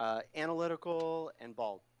 analytical, and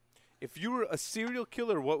bald. If you were a serial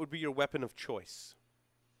killer, what would be your weapon of choice?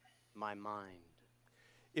 My mind.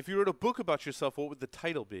 If you wrote a book about yourself, what would the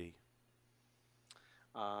title be?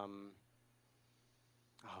 Oh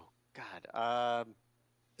God.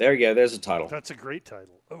 There you go. There's a title. That's a great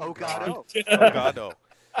title. Oh God. Oh. Oh, God, no.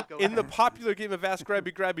 Go In the ahead. popular game of Ask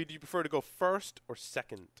Grabby Grabby, do you prefer to go first or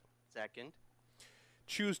second? Second.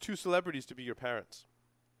 Choose 2 celebrities to be your parents.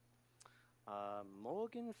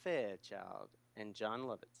 Morgan Fairchild and John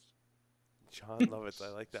Lovitz. John Lovitz, I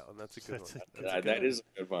like that one. That's a good That's one. That is a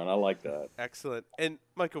good one. I like that. Excellent. And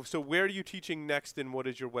Michael, so where are you teaching next, and what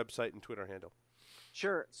is your website and Twitter handle?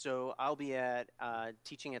 Sure. So I'll be at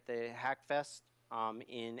teaching at the Hackfest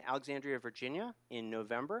in Alexandria, Virginia, in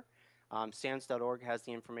November. SANS.org has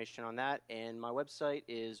the information on that, and my website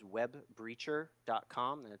is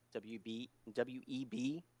webbreacher.com. That's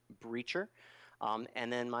W-E-B Breacher.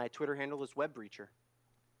 And then my Twitter handle is webbreacher.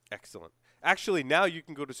 Excellent. Actually, now you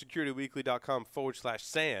can go to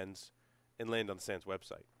securityweekly.com/SANS and land on the SANS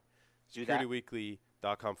website. Do that.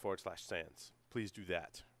 securityweekly.com/SANS. Please do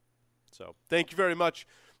that. So thank you very much,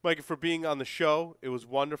 Micah, for being on the show. It was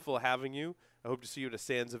wonderful having you. I hope to see you at a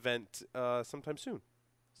SANS event sometime soon.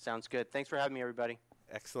 Sounds good. Thanks for having me, everybody.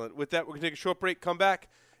 Excellent. With that, we're going to take a short break, come back,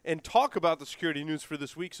 and talk about the security news for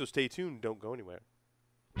this week, so stay tuned. Don't go anywhere.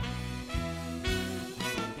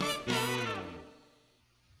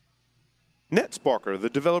 NetSparker, the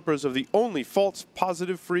developers of the only false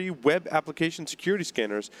positive-free web application security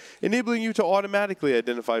scanners, enabling you to automatically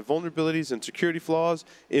identify vulnerabilities and security flaws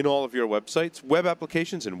in all of your websites, web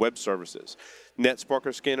applications, and web services.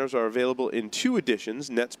 NetSparker scanners are available in 2 editions,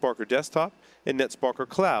 NetSparker Desktop and NetSparker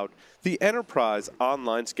Cloud, the enterprise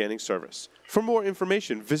online scanning service. For more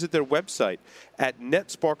information, visit their website at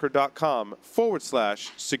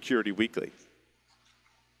netsparker.com/securityweekly.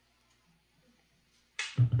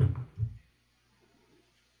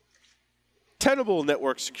 Tenable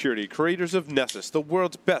Network Security, creators of Nessus, the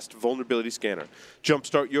world's best vulnerability scanner.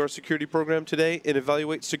 Jumpstart your security program today and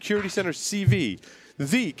evaluate Security Center CV,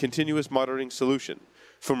 the continuous monitoring solution.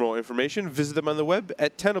 For more information, visit them on the web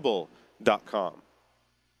at tenable.com.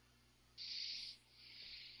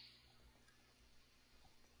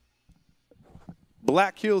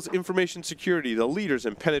 Black Hills Information Security, the leaders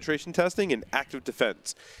in penetration testing and active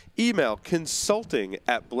defense. Email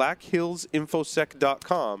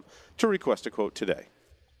consulting@blackhillsinfosec.com to request a quote today.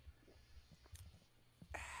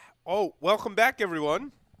 Oh, welcome back,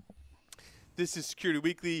 everyone. This is Security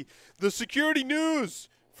Weekly, the security news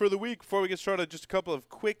for the week. Before we get started, just a couple of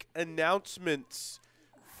quick announcements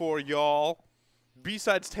for y'all.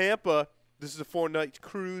 Besides Tampa, this is a 4-night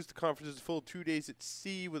cruise. The conference is full 2 days at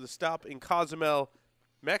sea with a stop in Cozumel,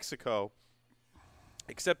 Mexico.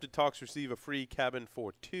 Accepted talks receive a free cabin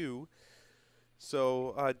for 2.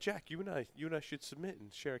 So, Jack, you and I should submit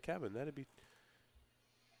and share a cabin. That'd be.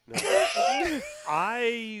 No.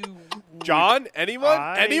 John, anyone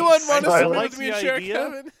want to submit with me and share a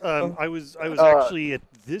cabin? I was actually at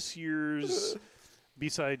this year's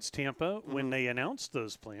Besides Tampa when they announced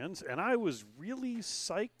those plans, and I was really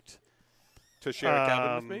psyched to share a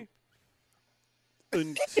cabin with me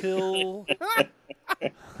until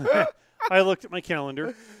I looked at my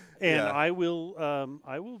calendar. And Yeah. I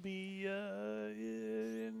will be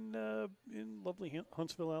in lovely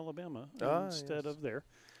Huntsville, Alabama, instead of there.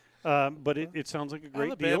 But it sounds like a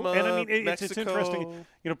great deal. And I mean, it's interesting.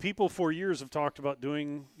 You know, people for years have talked about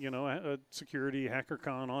doing, a security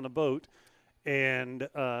HackerCon on a boat. And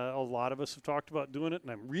a lot of us have talked about doing it.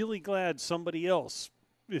 And I'm really glad somebody else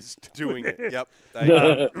is doing it. Yep.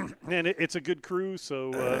 And it's a good crew.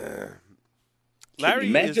 So Larry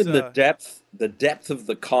imagine is, the depth of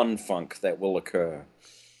the con-funk that will occur.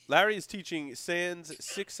 Larry is teaching SANS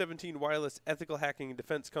 617 Wireless Ethical Hacking and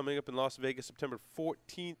Defense coming up in Las Vegas September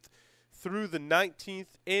 14th through the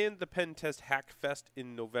 19th, and the Pen Test Hack Fest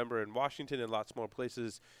in November in Washington and lots more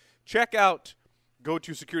places. Go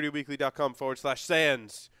to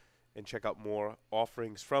securityweekly.com/SANS and check out more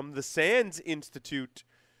offerings from the SANS Institute.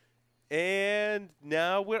 And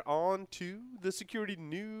now we're on to the security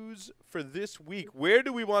news for this week. Where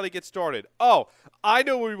do we want to get started? Oh, I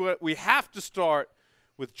know where we have to start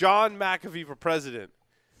with John McAfee for president.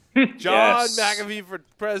 John McAfee for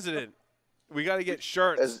president. We got to get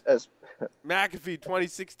shirts. As McAfee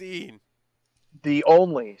 2016. the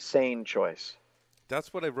only sane choice.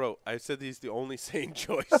 That's what I wrote. I said he's the only sane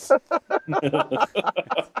choice.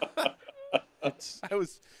 I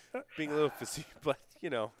was being a little facetious, but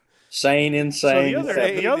Sane, insane. So the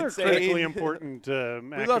Insane, other insane. critically important.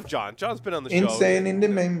 We love John. John's been on the show. Insane in the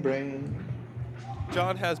membrane.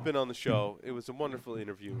 John has been on the show. It was a wonderful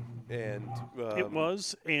interview, and It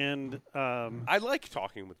was, and I like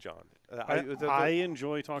talking with John. I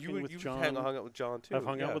enjoy talking with you've John. hung out with John too. I've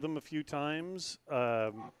hung out with him a few times.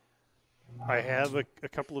 I have a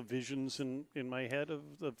couple of visions in my head of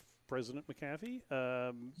President McAfee,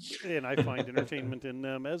 and I find entertainment in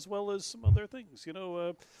them as well as some other things,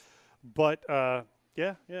 But I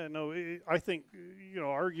think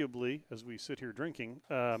arguably as we sit here drinking,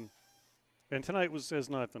 and tonight has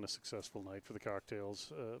not been a successful night for the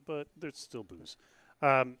cocktails, but there's still booze.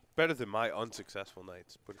 Better than my unsuccessful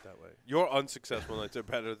nights. Put it that way. Your unsuccessful nights are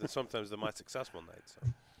better sometimes than my successful nights. So.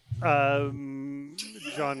 John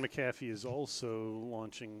McAfee is also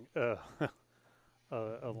launching a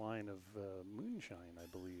line of moonshine, I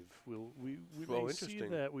believe. We may see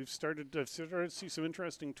that. I've started to see some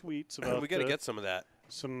interesting tweets about. We got to get some of that.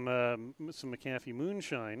 Some McAfee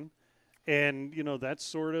moonshine, and that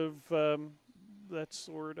sort of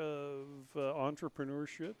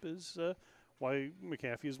entrepreneurship is why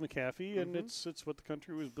McAfee is McAfee, and it's what the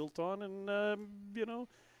country was built on, and he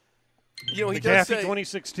McAfee does say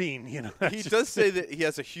 2016. He does say that he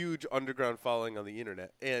has a huge underground following on the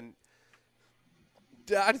internet, and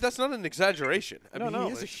that's not an exaggeration. I mean, he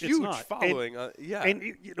has a huge following.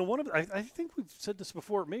 And one of I think we've said this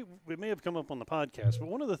before. It may have come up on the podcast, but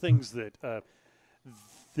one of the things that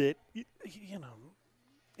he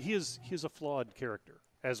is a flawed character,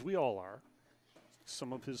 as we all are.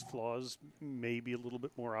 Some of his flaws may be a little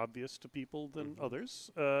bit more obvious to people than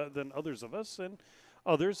others of us and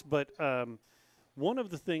others. But one of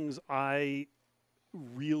the things I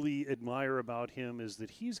really admire about him is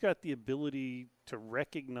that he's got the ability to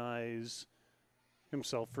recognize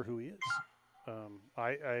himself for who he is.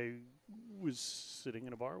 I was sitting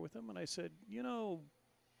in a bar with him, and I said,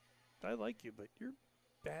 I like you, but you're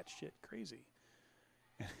batshit crazy.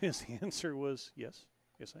 And his answer was, yes,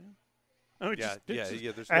 I am.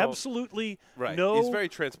 There's absolutely right. No. He's very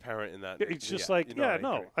transparent in that. It's just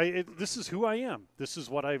this is who I am. This is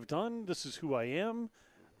what I've done. This is who I am.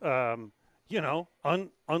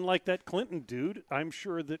 Unlike that Clinton dude, I'm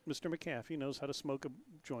sure that Mr. McAfee knows how to smoke a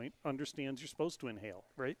joint, understands you're supposed to inhale,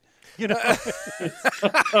 right?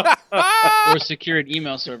 Or secure an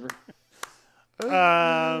email server.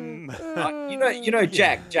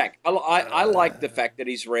 Jack. I like the fact that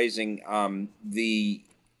he's raising the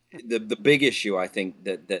big issue. I think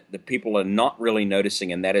that the people are not really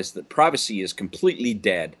noticing, and that is that privacy is completely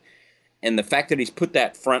dead, and the fact that he's put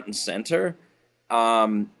that front and center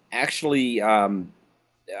actually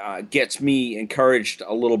gets me encouraged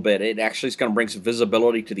a little bit. It actually is going to bring some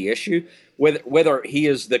visibility to the issue, whether he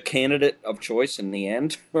is the candidate of choice in the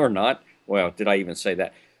end or not. Well, did I even say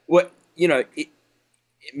that?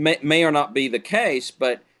 It may or not be the case,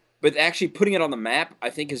 but actually putting it on the map,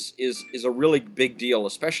 I think, is a really big deal,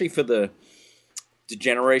 especially for the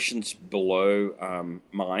generations below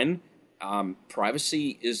mine.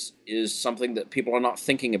 Privacy is something that people are not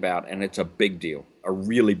thinking about, and it's a big deal, a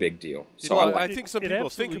really big deal. So I think some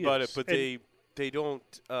people think about it, but they don't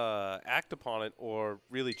act upon it or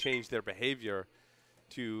really change their behavior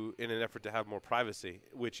in an effort to have more privacy,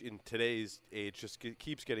 which in today's age just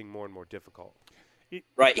keeps getting more and more difficult.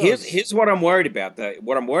 Right. Here's what I'm worried about.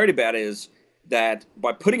 What I'm worried about is that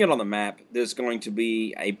by putting it on the map, there's going to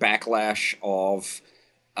be a backlash of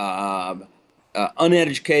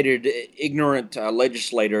uneducated, ignorant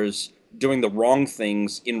legislators doing the wrong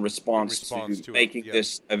things in response to making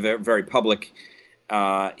this a very, very public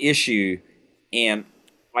issue. And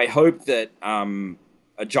I hope that John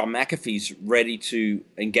McAfee's ready to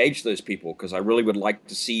engage those people, because I really would like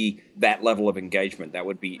to see that level of engagement. That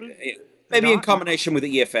would be... Maybe in combination with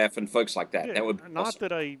the EFF and folks like that. Yeah, that would be not awesome.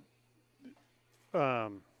 that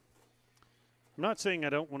I'm not saying I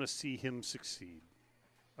don't want to see him succeed.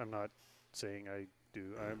 I'm not saying I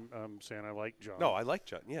do. I'm saying I like John. No, I like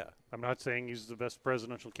John, yeah. I'm not saying he's the best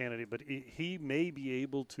presidential candidate, but he may be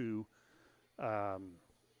able to,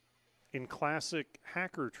 in classic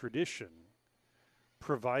hacker tradition,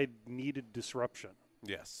 provide needed disruption.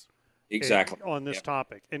 Yes. Exactly. On this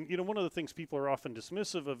topic. And, one of the things people are often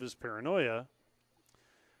dismissive of is paranoia,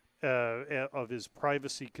 of his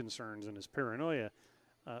privacy concerns and his paranoia.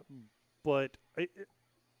 But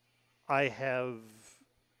I have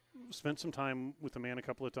spent some time with the man a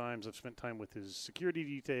couple of times. I've spent time with his security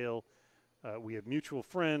detail. We have mutual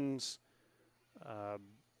friends.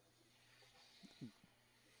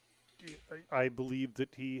 I believe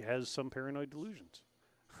that he has some paranoid delusions.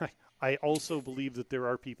 I also believe that there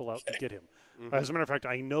are people out to get him. Mm-hmm. As a matter of fact,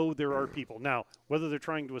 I know there are people. Now, whether they're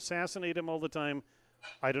trying to assassinate him all the time,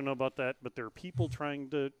 I don't know about that, but there are people trying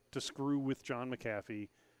to screw with John McAfee.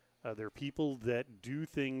 There are people that do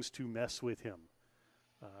things to mess with him,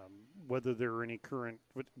 whether there are any current.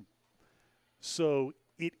 So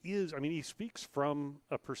it is, I mean, he speaks from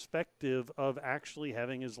a perspective of actually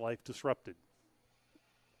having his life disrupted.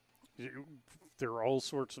 There are all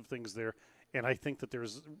sorts of things there, and I think that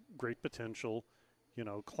there's great potential,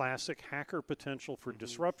 classic hacker potential for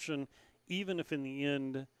disruption, even if in the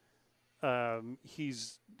end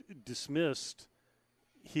he's dismissed.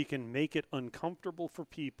 He can make it uncomfortable for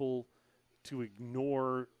people to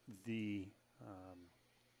ignore the,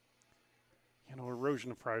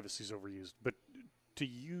 erosion of privacy is overused, but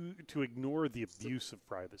to ignore the abuse of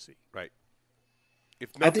privacy. Right. If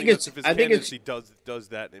I think it's- if his I think it's- candidacy does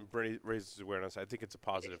that and raises awareness, I think it's a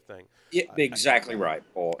positive thing. Yeah, exactly right,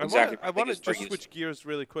 Paul. Exactly. I want to just switch gears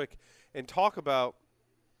really quick and talk about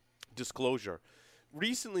disclosure.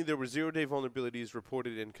 Recently, there were zero-day vulnerabilities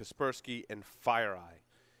reported in Kaspersky and FireEye.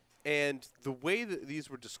 And the way that these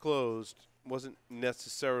were disclosed wasn't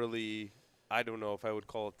necessarily, I don't know if I would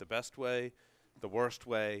call it the best way, the worst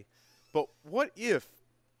way. But what if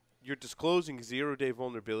you're disclosing zero-day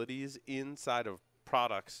vulnerabilities inside of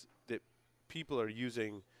products that people are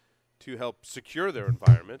using to help secure their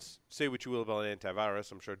environments? Say what you will about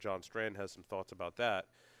antivirus. I'm sure John Strand has some thoughts about that.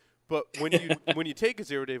 But when you take a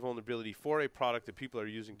zero-day vulnerability for a product that people are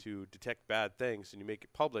using to detect bad things and you make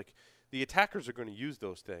it public, the attackers are going to use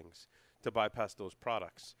those things to bypass those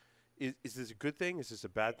products. Is this a good thing? Is this a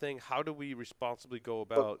bad thing? How do we responsibly go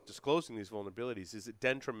about disclosing these vulnerabilities? Is it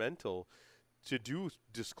detrimental to do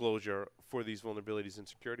disclosure for these vulnerabilities in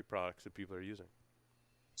security products that people are using?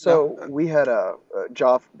 So we had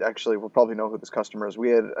Joff, actually, we'll probably know who this customer is. We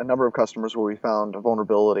had a number of customers where we found a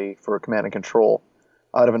vulnerability for command and control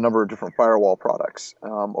out of a number of different firewall products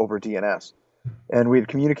over DNS. And we had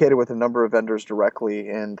communicated with a number of vendors directly,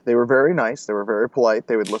 and they were very nice. They were very polite.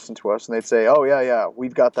 They would listen to us, and they'd say, oh, yeah,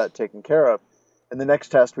 we've got that taken care of. And the next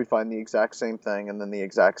test, we'd find the exact same thing, and then the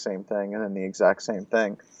exact same thing, and then the exact same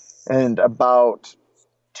thing. And about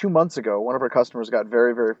 2 months ago, one of our customers got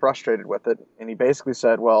very, very frustrated with it, and he basically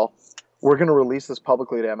said, well, we're going to release this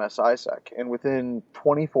publicly to MSISEC. And within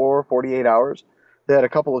 24, 48 hours, they had a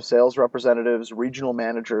couple of sales representatives, regional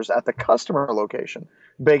managers at the customer location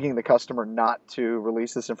begging the customer not to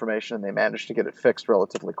release this information, and they managed to get it fixed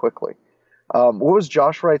relatively quickly. What was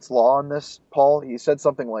Josh Wright's law on this, Paul? He said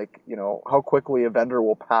something like, how quickly a vendor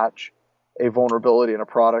will patch a vulnerability in a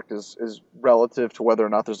product is relative to whether or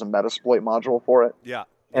not there's a Metasploit module for it. Yeah.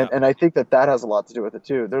 And I think that has a lot to do with it,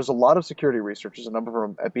 too. There's a lot of security researchers, a number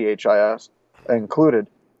of them at BHIS included,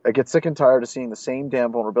 I get sick and tired of seeing the same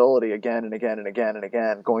damn vulnerability again and again and again and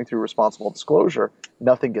again, going through responsible disclosure.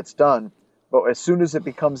 Nothing gets done. But as soon as it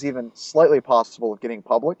becomes even slightly possible of getting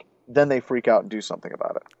public, then they freak out and do something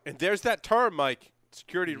about it. And there's that term, Mike,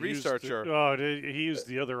 security researcher. He used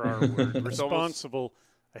the other R word. Responsible.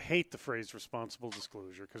 I hate the phrase responsible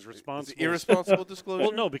disclosure because responsible. Irresponsible disclosure?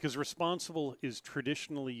 Well, no, because responsible is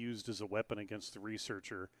traditionally used as a weapon against the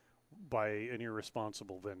researcher by an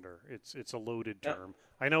irresponsible vendor. It's a loaded term.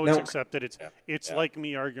 I know it's accepted. It's like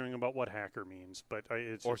me arguing about what hacker means, but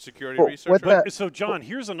it's or security researcher. So, John,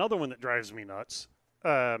 here's another one that drives me nuts.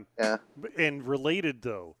 And related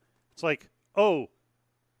though, it's like, oh,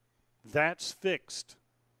 that's fixed.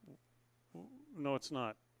 No, it's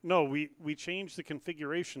not. No, we changed the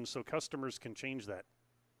configuration so customers can change that.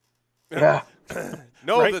 Yeah.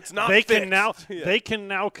 No, right? that's not. They fixed. can now they can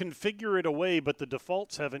now configure it away, but the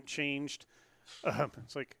defaults haven't changed.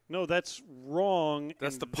 It's like, no, that's wrong.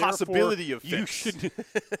 That's the possibility of fix. You should.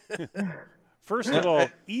 First of all,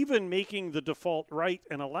 even making the default right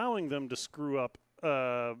and allowing them to screw up,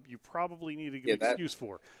 you probably need to give an excuse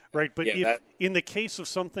for, right? But if in the case of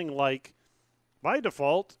something like, by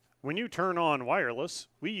default, when you turn on wireless,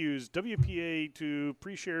 we use WPA to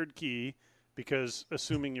pre-shared key. Because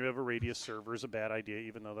assuming you have a Radius server is a bad idea,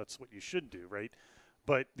 even though that's what you should do, right?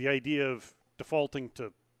 But the idea of defaulting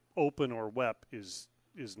to open or WEP is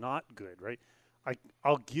not good, right?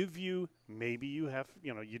 I'll give you, maybe you have,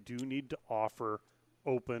 you do need to offer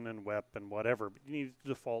open and WEP and whatever, but you need to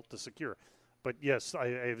default to secure. But yes, I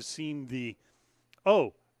have seen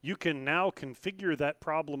you can now configure that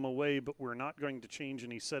problem away, but we're not going to change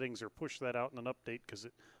any settings or push that out in an update because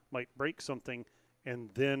it might break something, and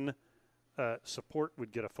then support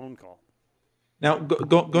would get a phone call. Now,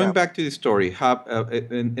 going back to the story,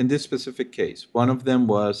 in this specific case, one of them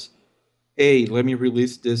was hey, let me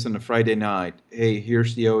release this on a Friday night. Hey,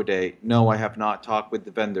 here's the O date. No, I have not talked with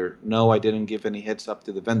the vendor. No, I didn't give any heads up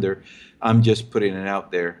to the vendor. I'm just putting it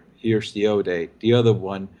out there. Here's the O date. The other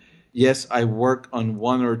one, yes, I work on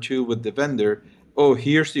one or two with the vendor. Oh,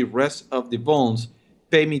 here's the rest of the vulns.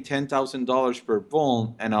 Pay me $10,000 per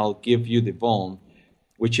vuln, and I'll give you the vuln,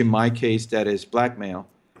 which in my case, that is blackmail.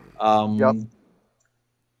 Yep.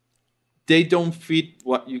 They don't fit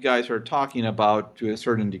what you guys are talking about to a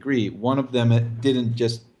certain degree. One of them didn't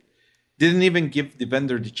even give the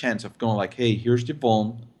vendor the chance of going like, hey, here's the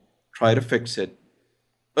vuln, try to fix it.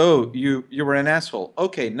 Oh, you were an asshole.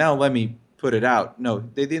 Okay, now let me put it out. No,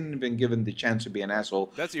 they didn't even give him the chance to be an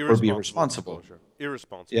asshole. That's or be irresponsible. responsible.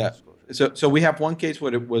 Irresponsible Yeah. disclosure. So we have one case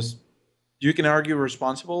where it was, you can argue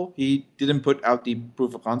responsible. He didn't put out the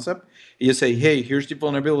proof of concept. He just say, hey, here's the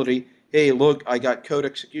vulnerability. Hey, look, I got code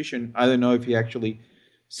execution. I don't know if he actually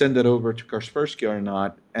sent it over to Kaspersky or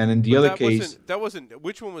not. And in the other case, that wasn't.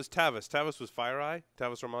 Which one was Tavis? Tavis was FireEye.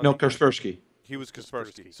 Tavis Ramondi. no, Kaspersky. He was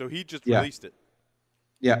Kaspersky. So he just Yeah. released it.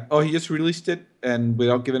 Yeah. Oh, he just released it and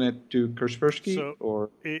without giving it to Kaspersky, So or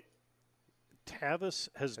Tavis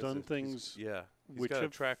has done things. Yeah. He's which got a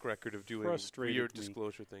have track record of doing frustrated weird me.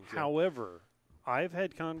 disclosure things. Yeah. However, I've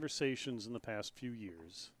had conversations in the past few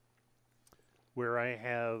years where I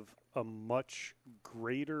have a much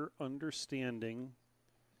greater understanding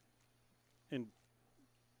and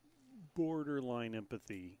borderline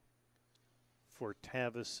empathy for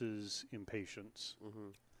Tavis's impatience.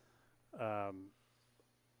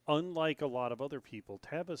 Unlike a lot of other people,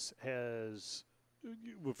 Tavis has.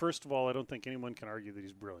 Well, first of all, I don't think anyone can argue that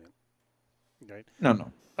he's brilliant. Right?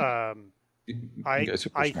 no. You I guys are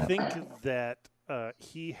pretty smart. think that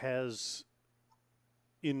he has,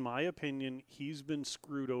 in my opinion, he's been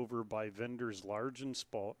screwed over by vendors large and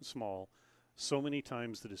small so many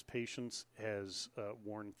times that his patience has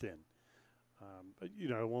worn thin.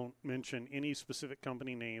 I won't mention any specific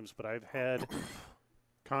company names, but I've had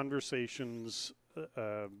conversations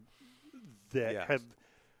that have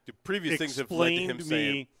the previous things have led to him explained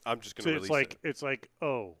saying, me. "I'm just going So to release it." it's like,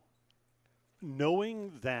 oh,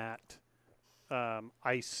 knowing that,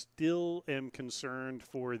 I still am concerned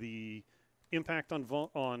for the impact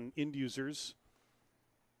on end users,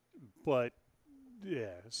 but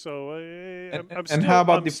yeah. So I'm And still, how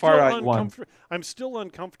about I'm the still FireEye one? I'm still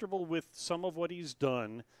uncomfortable with some of what he's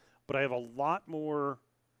done, but I have a lot more,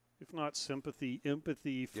 if not sympathy,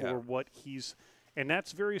 empathy for what he's, and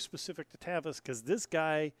that's very specific to Tavis because this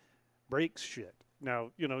guy breaks shit.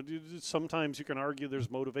 Now, sometimes you can argue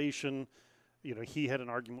there's motivation. He had an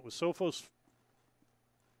argument with Sophos,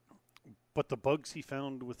 but the bugs he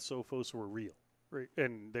found with Sophos were real, right?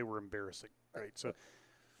 And they were embarrassing, right? So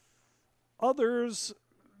others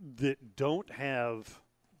that don't have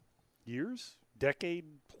years, decade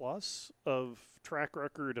plus of track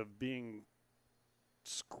record of being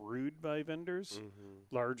screwed by vendors,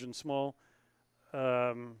 large and small,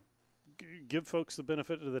 give folks the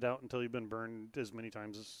benefit of the doubt until you've been burned as many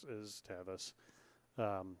times as Tavis.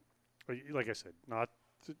 Like I said, not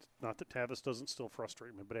that Tavis doesn't still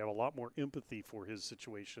frustrate me, but I have a lot more empathy for his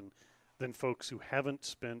situation than folks who haven't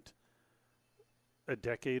spent a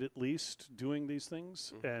decade at least doing these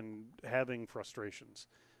things and having frustrations.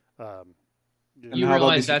 You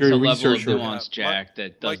realize that's a level of nuance, Jack,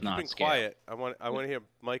 that does Mike, not you've been scale. quiet. I want to hear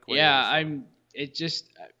Mike.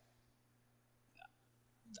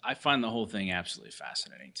 I find the whole thing absolutely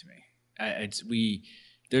fascinating to me.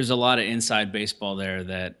 There's a lot of inside baseball there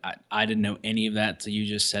that I didn't know any of that till you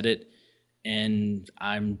just said it, and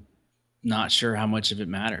I'm not sure how much of it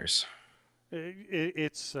matters.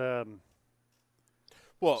 It's well.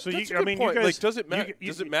 So that's you, a good I mean, point. you guys, Does it matter?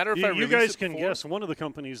 Does it matter if I release you guys it can before? guess one of the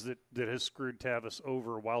companies that has screwed Tavis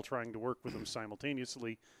over while trying to work with them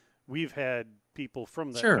simultaneously. We've had people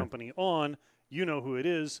from that company on. You know who it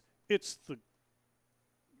is. It's the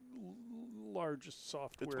largest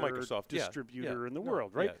software distributor in the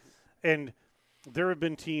world, right? Yeah. And there have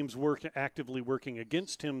been teams actively working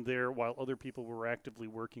against him there while other people were actively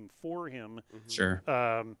working for him. Sure.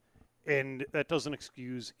 And that doesn't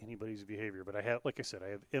excuse anybody's behavior, but I have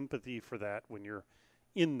empathy for that when you're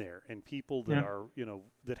in there, and people that are,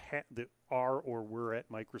 that are or were at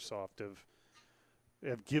Microsoft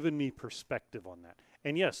have given me perspective on that.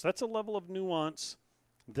 And yes, that's a level of nuance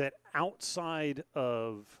that outside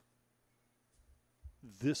of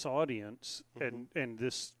this audience and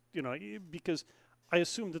this, because I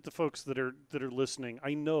assume that the folks that are listening,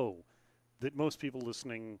 I know that most people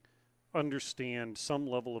listening understand some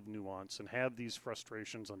level of nuance and have these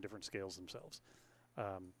frustrations on different scales themselves.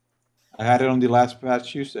 I had it on the past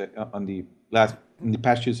Tuesday, in the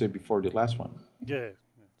past Tuesday before the last one. Yeah.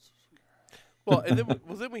 Well, and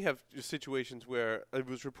then we have situations where it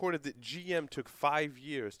was reported that GM took 5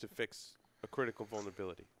 years to fix a critical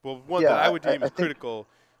vulnerability. Well, one that I would deem as critical,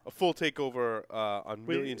 a full takeover on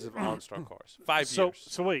millions of OnStar cars. 5 years.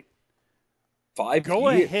 So wait. 5 Go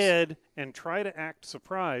years. ahead and try to act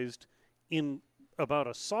surprised about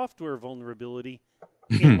a software vulnerability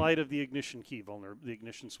in light of the ignition the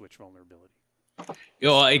ignition switch vulnerability.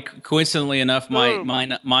 Coincidentally enough, my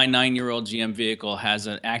 9-year-old GM vehicle has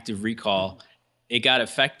an active recall. It got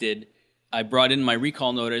affected. I brought in my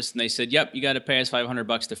recall notice, and they said, "Yep, you got to pay us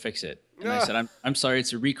 $500 to fix it." And I said, "I'm sorry,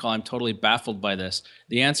 it's a recall. I'm totally baffled by this."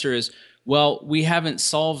 The answer is, "Well, we haven't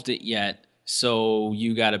solved it yet, so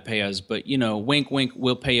you got to pay us. But wink, wink,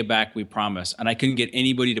 we'll pay you back. We promise." And I couldn't get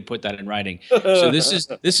anybody to put that in writing. So this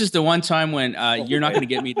is the one time when you're not going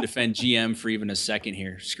to get me to defend GM for even a second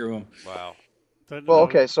here. Screw them. Wow. Well,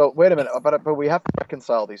 okay, so wait a minute, but we have to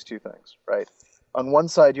reconcile these two things, right? On one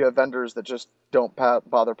side, you have vendors that just don't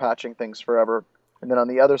bother patching things forever, and then on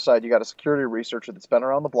the other side, you got a security researcher that's been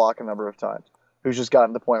around the block a number of times, who's just gotten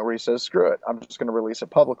to the point where he says, "Screw it, I'm just going to release it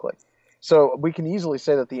publicly." So we can easily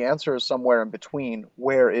say that the answer is somewhere in between.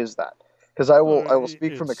 Where is that? Because I will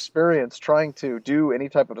speak from experience. Trying to do any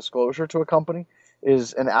type of disclosure to a company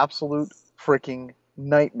is an absolute freaking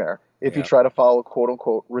nightmare. If you try to follow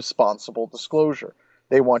quote-unquote responsible disclosure.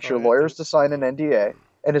 They want your lawyers to sign an NDA,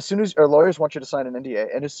 and lawyers want you to sign an NDA,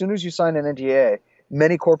 and as soon as you sign an NDA,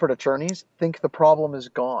 many corporate attorneys think the problem is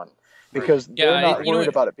gone because they're not worried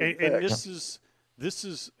about it being fixed. And this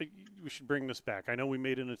is we should bring this back. I know we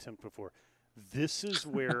made an attempt before. This is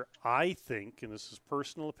where I think, and this is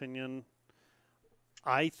personal opinion,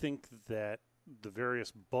 I think that the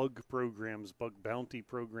various bug programs, bug bounty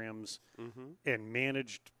programs, and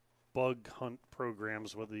managed bug hunt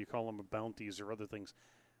programs, whether you call them bounties or other things,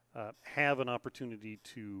 have an opportunity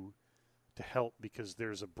to help because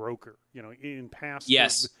there's a broker. In past, the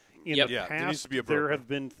past, there have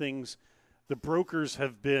been things. The brokers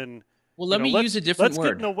have been. Well, let me use a different word.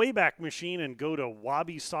 Let's get in a Wayback Machine and go to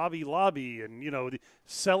Wabi Sabi Lobby and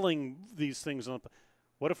selling these things on.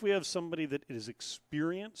 What if we have somebody that is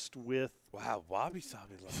experienced with? Wow, Wabi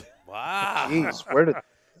Sabi Lobby. Wow. Jeez, where did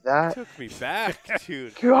that took me back,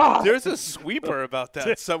 dude? God. There's a sweeper about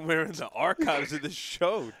that somewhere in the archives of the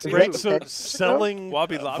show, too. Right, so selling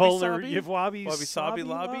Wabi Sabi Lobby?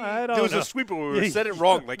 Lobby? I don't there was know. a sweeper where we said it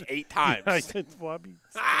wrong like 8 times. I said Wabi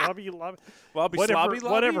Lobby. Wabi whatever, Sloppy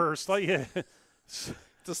Lobby? whatever. It's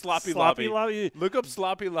a sloppy Sloppy lobby. Lobby. Look up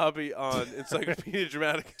Sloppy Lobby on Encyclopedia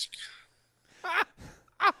Dramatica.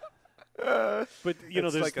 But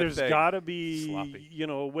It's like a there's thing. got to be Sloppy.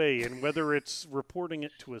 a way, and whether it's reporting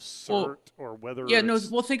it to a cert or whether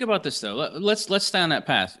Well, think about this though. Let's stay on that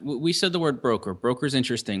path. We said the word broker. Broker's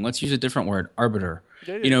interesting. Let's use a different word, arbiter.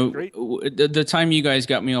 Great. The time you guys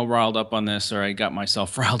got me all riled up on this, or I got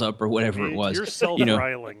myself riled up, or whatever it was. You're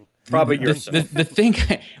self-riling. Probably the thing.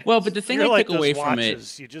 Well, but the thing You're I like took away those from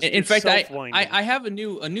watches. it. You just In get fact, self-winding. I have a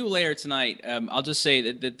new layer tonight. I'll just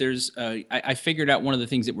say that there's. I figured out one of the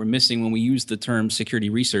things that we're missing when we use the term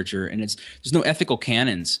security researcher, and there's no ethical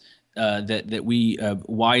canons that we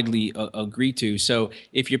widely agree to. So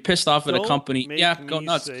if you're pissed off at a company, go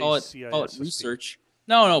nuts. Call it research.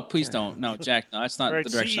 No, please don't. No, Jack, no, that's not Right, the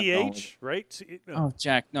direction. CEH, right? Oh,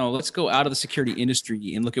 Jack, no, let's go out of the security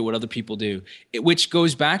industry and look at what other people do. Which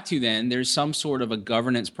goes back to then there's some sort of a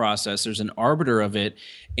governance process. There's an arbiter of it.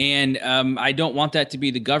 And I don't want that to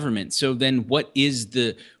be the government. So then what's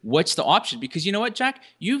the option? Because you know what, Jack?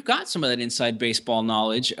 You've got some of that inside baseball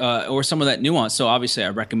knowledge or some of that nuance. So obviously I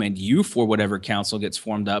recommend you for whatever council gets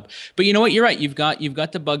formed up. But you know what? You're right. You've got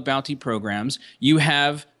the bug bounty programs. You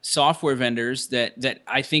have software vendors that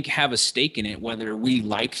I think have a stake in it, whether we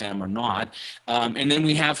like them or not. And then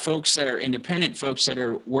we have folks that are independent, folks that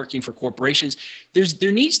are working for corporations.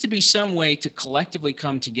 There needs to be some way to collectively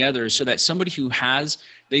come together so that somebody who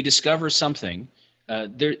they discover something,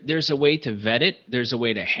 there's a way to vet it, there's a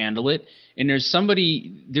way to handle it, and there's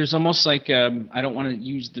almost like, I don't want to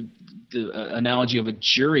use the analogy of a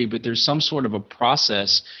jury, but there's some sort of a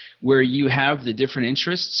process where you have the different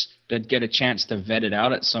interests that get a chance to vet it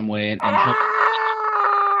out at some way and help.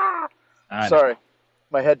 Sorry,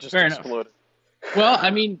 my head just Fair exploded. Well, I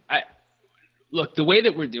mean, look, the way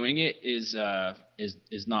that we're doing it is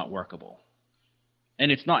not workable,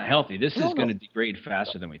 and it's not healthy. This is going to degrade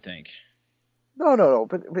faster than we think. No.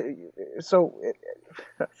 But so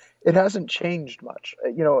it hasn't changed much.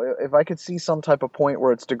 If I could see some type of point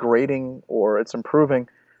where it's degrading or it's improving,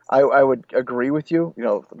 I would agree with you.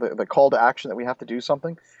 The call to action that we have to do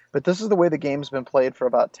something. But this is the way the game's been played for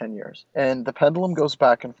about 10 years, and the pendulum goes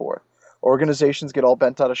back and forth. Organizations get all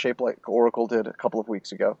bent out of shape like Oracle did a couple of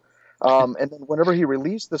weeks ago. And then whenever he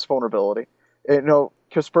released this vulnerability,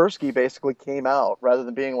 Kaspersky basically came out rather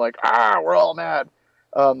than being like, we're all mad.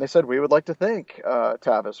 They said, we would like to thank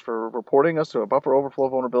Tavis for reporting us to a buffer overflow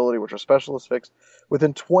vulnerability, which our specialists fixed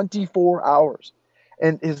within 24 hours.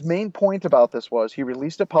 And his main point about this was he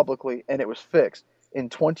released it publicly and it was fixed in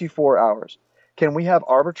 24 hours. Can we have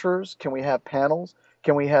arbiters? Can we have panels?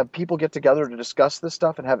 Can we have people get together to discuss this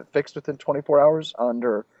stuff and have it fixed within 24 hours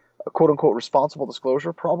under a quote-unquote responsible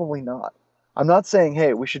disclosure? Probably not. I'm not saying,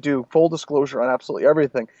 hey, we should do full disclosure on absolutely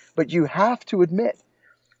everything, but you have to admit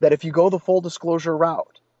that if you go the full disclosure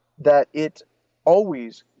route, that it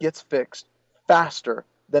always gets fixed faster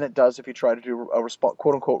than it does if you try to do a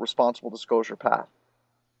quote-unquote responsible disclosure path.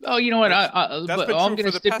 Oh, you know what? That's but been I'm true going to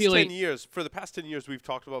for the past stipulate. 10 years. For the past 10 years, we've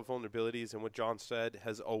talked about vulnerabilities, and what John said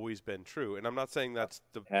has always been true. And I'm not saying that's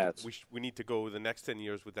we need to go the next 10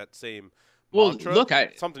 years with that same mantra. Look,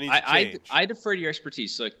 something needs to change. I defer to your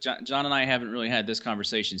expertise. So, like, John and I haven't really had this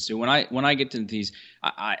conversation. So when I get to these,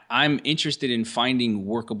 I'm interested in finding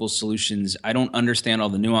workable solutions. I don't understand all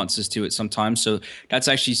the nuances to it sometimes. So that's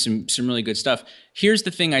actually some really good stuff. Here's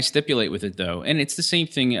the thing I stipulate with it, though, and it's the same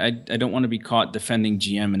thing. I don't want to be caught defending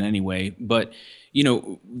GM in any way, but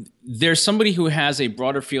there's somebody who has a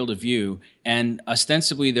broader field of view, and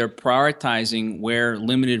ostensibly they're prioritizing where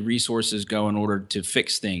limited resources go in order to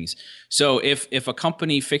fix things. So if a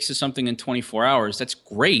company fixes something in 24 hours, that's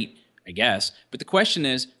great, I guess. But the question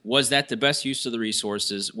is, was that the best use of the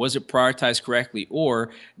resources? Was it prioritized correctly?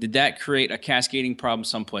 Or did that create a cascading problem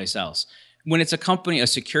someplace else? When it's a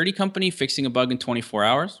security company fixing a bug in 24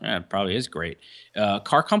 hours, it probably is great.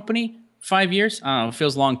 Car company, 5 years? I don't know, it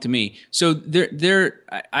feels long to me. So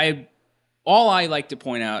all I like to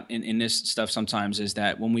point out in this stuff sometimes is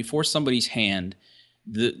that when we force somebody's hand,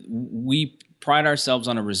 we pride ourselves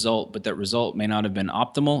on a result, but that result may not have been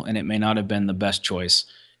optimal and it may not have been the best choice.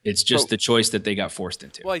 It's just the choice that they got forced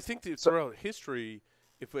into. Well, I think that throughout history,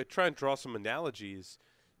 if we try and draw some analogies,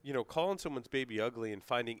 calling someone's baby ugly and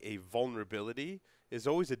finding a vulnerability is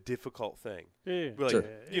always a difficult thing. Yeah. Like,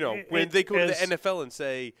 when they go to the NFL and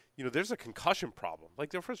say, there's a concussion problem,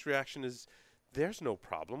 like their first reaction is, there's no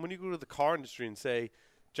problem. When you go to the car industry and say,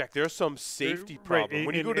 Jack, there's some safety problem. Right.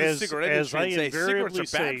 When you go to the cigarette industry and say, cigarettes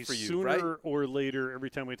are bad for you, sooner or later, every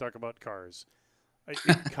time we talk about cars,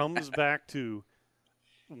 it comes back to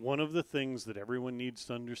one of the things that everyone needs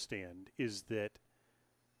to understand is that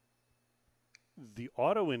the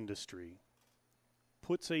auto industry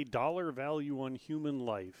puts a dollar value on human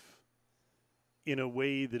life in a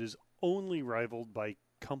way that is only rivaled by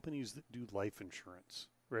companies that do life insurance.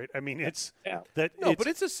 Right, I mean it's that. No, but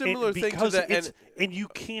it's a similar thing to that, and you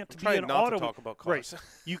can't be an auto. To talk about cars. Right,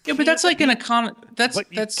 you but that's like an econ. That's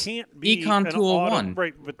can't be Econ 201.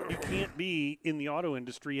 Right, but you can't be in the auto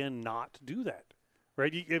industry and not do that.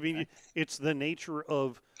 Right, it's the nature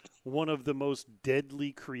of one of the most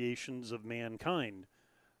deadly creations of mankind.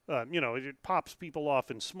 It pops people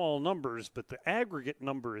off in small numbers, but the aggregate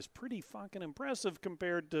number is pretty fucking impressive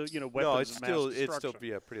compared to weapons of mass destruction. It's still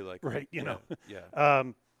pretty likely. Right, yeah.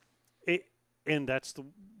 And that's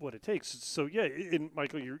what it takes. So and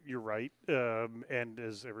Michael, you're right. And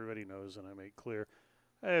as everybody knows, and I make clear,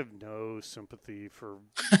 I have no sympathy for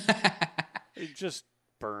just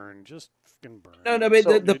fucking burn. No,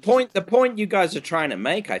 but the point you guys are trying to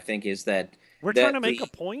make, I think, is that we're trying to make a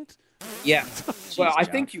point. Yeah. Well, I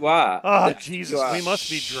think you are. Oh, Jesus, we must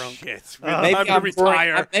be drunk. Maybe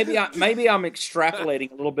I'm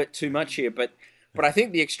extrapolating a little bit too much here, but I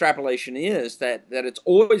think the extrapolation is that it's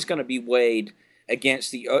always going to be weighed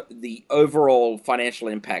against the overall financial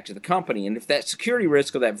impact of the company, and if that security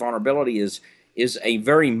risk or that vulnerability is a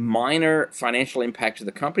very minor financial impact to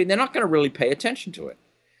the company, they're not going to really pay attention to it.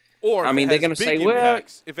 Or they're going to say,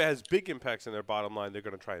 if it has big impacts in their bottom line, they're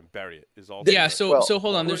going to try and bury it. Is all. Yeah. So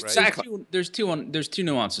hold on. There's two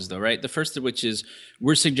nuances though, right? The first of which is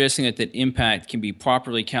we're suggesting that impact can be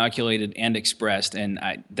properly calculated and expressed, and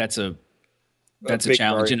that's a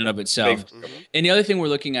challenge in and of itself. And the other thing we're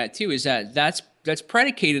looking at too is that's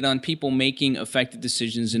predicated on people making effective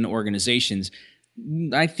decisions in organizations.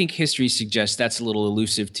 I think history suggests that's a little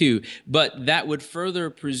elusive too, but that would further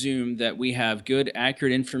presume that we have good,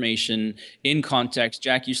 accurate information in context.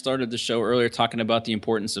 Jack, you started the show earlier talking about the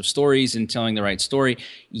importance of stories and telling the right story.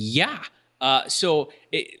 Yeah. So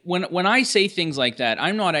when I say things like that,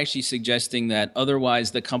 I'm not actually suggesting that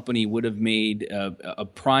otherwise the company would have made a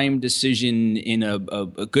prime decision in a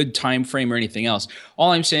good time frame or anything else.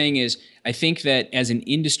 All I'm saying is I think that as an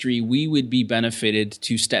industry, we would be benefited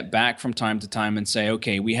to step back from time to time and say,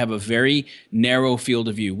 okay, we have a very narrow field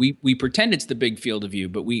of view. We pretend it's the big field of view,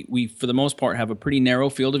 but we for the most part have a pretty narrow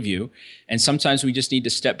field of view. And sometimes we just need to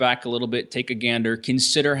step back a little bit, take a gander,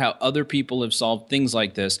 consider how other people have solved things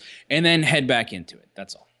like this, and then head back into it.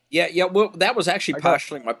 That's all. Yeah. Well, that was actually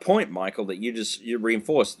partially my point, Michael, that you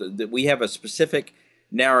reinforced that we have a specific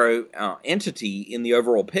narrow entity in the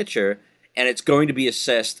overall picture, and it's going to be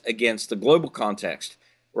assessed against the global context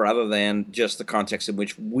rather than just the context in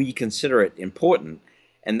which we consider it important.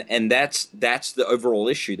 And that's the overall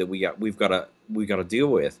issue that we've got to deal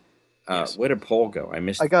with. Yes. Where did Paul go? I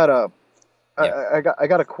missed. I got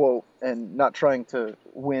a quote, and not trying to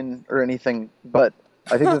win or anything, but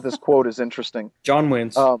I think that this quote is interesting. John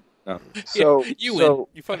wins. So you win.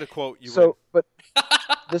 You find a quote. You win. But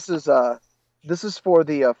this is for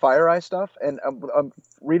the FireEye stuff, and I'm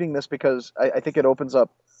reading this because I think it opens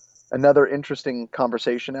up another interesting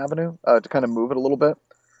conversation avenue to kind of move it a little bit.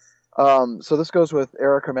 So this goes with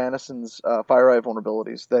Eric Hermanussen's FireEye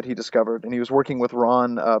vulnerabilities that he discovered, and he was working with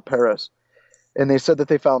Ron Paris, and they said that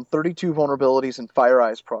they found 32 vulnerabilities in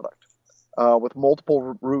FireEye's product with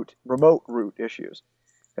multiple remote root issues.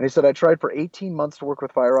 And he said, I tried for 18 months to work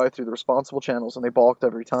with FireEye through the responsible channels, and they balked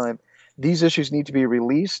every time. These issues need to be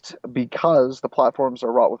released because the platforms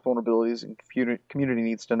are wrought with vulnerabilities and community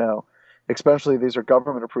needs to know. Especially these are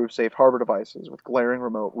government-approved safe harbor devices with glaring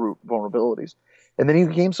remote root vulnerabilities. And then he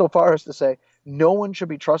came so far as to say, no one should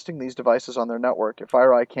be trusting these devices on their network if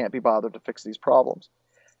FireEye can't be bothered to fix these problems.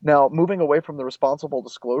 Now, moving away from the responsible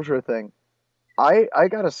disclosure thing, I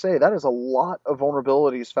got to say, that is a lot of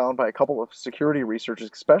vulnerabilities found by a couple of security researchers,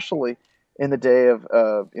 especially in the day of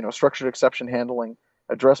structured exception handling,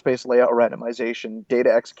 address-based layout randomization,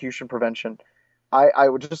 data execution prevention. I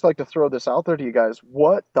would just like to throw this out there to you guys.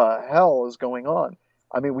 What the hell is going on?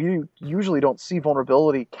 I mean, we usually don't see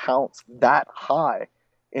vulnerability counts that high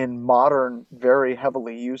in modern, very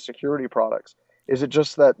heavily used security products. Is it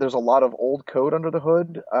just that there's a lot of old code under the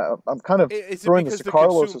hood? I'm kind of throwing this to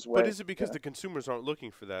Carlos's way. But is it because the consumers aren't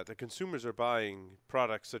looking for that? The consumers are buying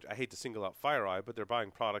products such, I hate to single out FireEye, but they're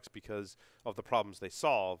buying products because of the problems they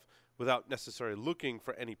solve without necessarily looking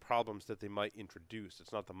for any problems that they might introduce.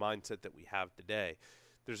 It's not the mindset that we have today.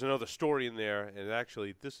 There's another story in there, and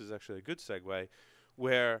actually, this is actually a good segue,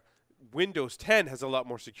 where Windows 10 has a lot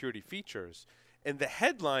more security features. And the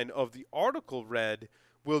headline of the article read,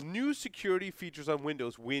 will new security features on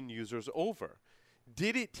Windows win users over?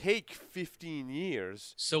 Did it take 15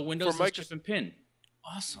 years? So Windows is chip and pin.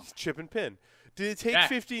 Awesome. Chip and pin. Did it take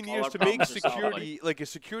 15 years to make security like a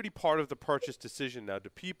security part of the purchase decision now? Do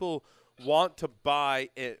people want to buy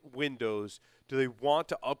Windows? Do they want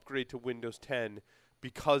to upgrade to Windows 10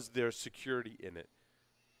 because there's security in it?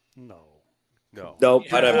 No. Nope,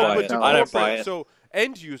 I don't buy it. I don't buy it. So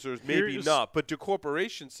end users maybe not, but do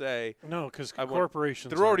corporations say no? Because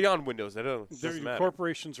corporations they're already on Windows. They don't. Doesn't matter.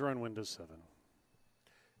 Corporations are on Windows 7,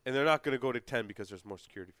 and they're not going to go to 10 because there's more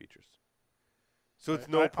security features. So it's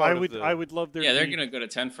no part of the... I would love there. Yeah, they're going to go to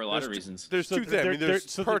 10 for a lot of reasons. There's two things. I mean,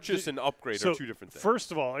 there's purchase and upgrade are two different things.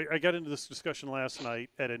 First of all, I got into this discussion last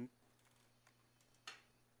night at an.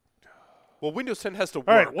 Well, Windows 10 has to work.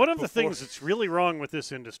 All right, one of the things that's really wrong with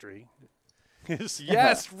this industry is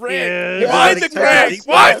yes, Rick. Why the crank?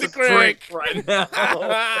 Why the crank? Right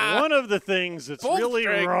now. One of the things that's really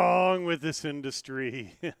wrong with this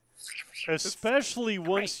industry, especially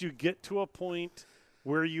once you get to a point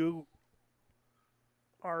where you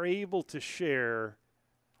are able to share,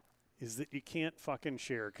 is that you can't fucking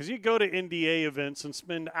share. Because you go to NDA events and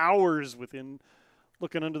spend hours looking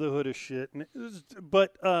under the hood of shit.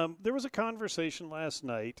 But there was a conversation last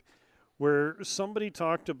night where somebody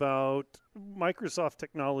talked about Microsoft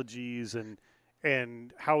technologies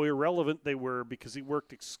and how irrelevant they were because he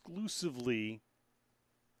worked exclusively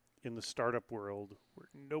in the startup world where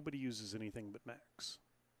nobody uses anything but Macs.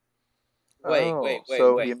 Wait.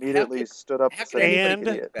 So he immediately stood up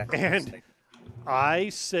and I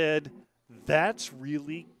said, that's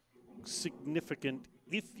really significant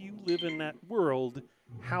if you live in that world.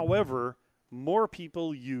 However, more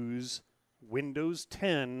people use Windows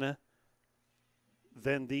 10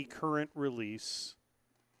 than the current release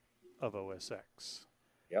of OS X.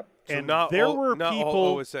 Yep. So and not there all, were not people.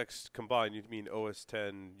 all OS X combined. You mean OS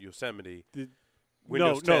 10 Yosemite?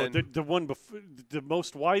 Windows No, 10. the one before, the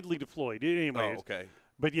most widely deployed. Anyway, okay.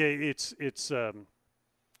 But yeah, it's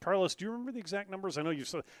Carlos. Do you remember the exact numbers? I know you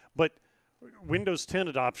said, but Windows 10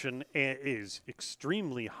 adoption is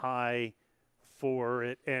extremely high for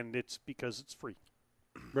it, and it's because it's free,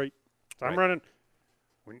 right? So I'm running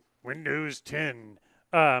Windows 10.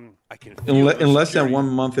 I can feel In less than security. 1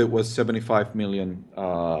 month, it was 75 million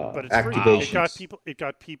But it's activations. free. It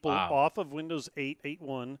got people off of Windows 8,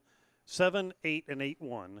 8.1, 7, 8, and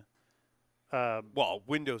 8.1. Well,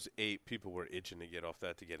 Windows 8, people were itching to get off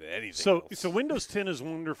that to get anything So else. Windows 10 is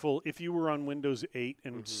wonderful if you were on Windows 8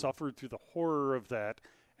 and suffered through the horror of that,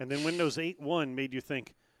 and then Windows 8.1 made you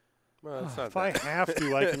think, Well, it's not if I that. have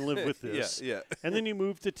to, I can live with this. Yeah. And then you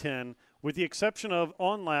move to 10, with the exception of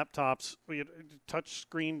on laptops, touch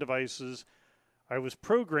screen devices. I was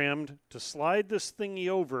programmed to slide this thingy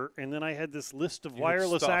over, and then I had this list of You had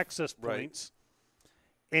wireless stuff, access right. points,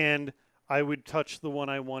 and I would touch the one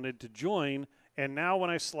I wanted to join. And now when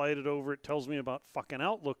I slide it over, it tells me about fucking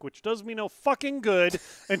Outlook, which does me no fucking good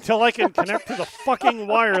until I can connect to the fucking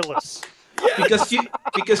wireless. Because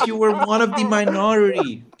you were one of the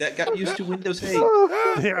minority that got used to Windows 8.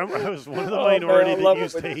 Yeah, I was one of the minority I that love it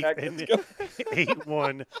used when 8 the and packets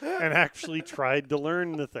 8.1 and actually tried to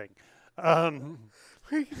learn the thing.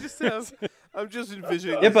 We can just have. I'm just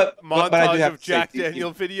envisioning Yeah, this but I do montage have of to say, Jack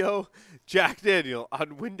Daniel video. Jack Daniel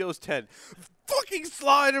on Windows 10. Fucking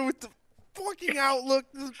slider with the fucking Outlook.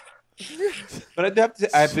 But I do have to say,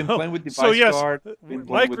 I've been playing with device yes, guard. been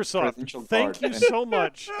playing with Microsoft, credential thank guard, you and- so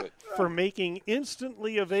much for making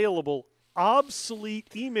instantly available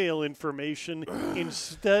obsolete email information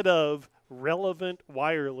instead of relevant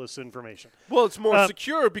wireless information. Well, it's more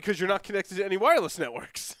secure because you're not connected to any wireless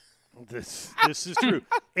networks. This is true,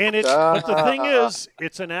 and but the thing is,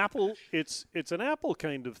 it's an Apple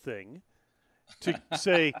kind of thing to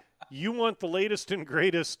say you want the latest and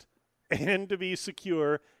greatest, and to be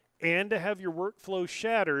secure, and to have your workflow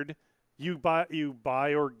shattered. You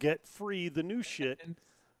buy or get free the new shit.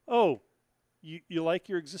 Oh, you like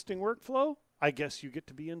your existing workflow? I guess you get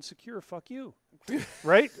to be insecure. Fuck you,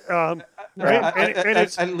 right? Right? And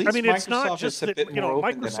it's, at least I mean, it's not Microsoft just is a that bit more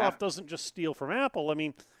open than Microsoft Apple. doesn't just steal from Apple. I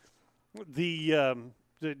mean, the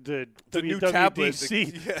new tablet,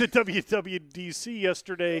 WWDC, yeah. the WWDC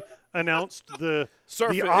yesterday announced the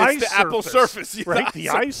Surface. the It's the Apple Surface, yeah, right? The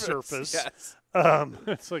iSurface, iSurface. yes.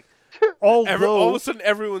 It's like although All of a sudden,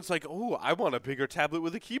 everyone's like, "Oh, I want a bigger tablet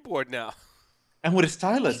with a keyboard now." And with a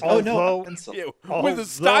stylus. Although- a pencil. Yeah, with a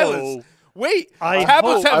stylus. Wait, I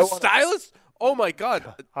tablets hope- have stylus? Oh my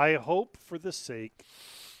god! I hope for the sake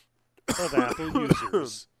of Apple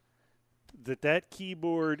users that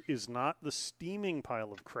keyboard is not the steaming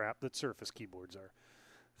pile of crap that Surface keyboards are.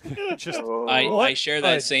 Just I what share a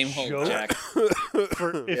that same hope, joke. Jack.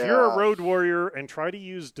 If you're a road warrior and try to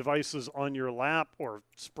use devices on your lap or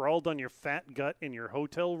sprawled on your fat gut in your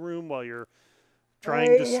hotel room while you're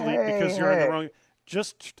trying to sleep because you're on the wrong,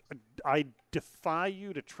 I defy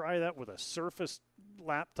you to try that with a Surface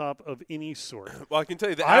laptop of any sort. Well, I can tell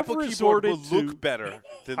you the I've Apple keyboard will resorted to- look better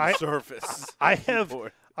than the Surface. I have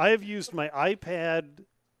keyboard. used my iPad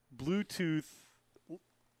Bluetooth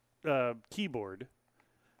keyboard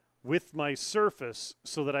with my Surface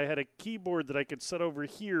so that I had a keyboard that I could set over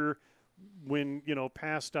here when,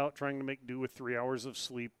 passed out trying to make do with 3 hours of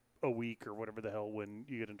sleep a week or whatever the hell when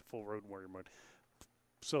you get into full road warrior mode.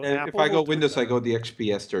 So And if Apple I go will do Windows, I better. go the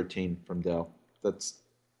XPS 13 from Dell. That's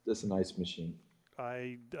a nice machine.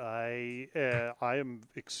 I am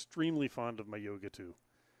extremely fond of my Yoga 2.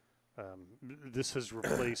 This has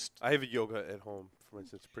replaced. I have a yoga at home, for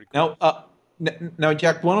instance. Pretty cool. Now,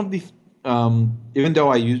 Jack, one of the even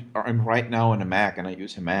though I'm right now on a Mac and I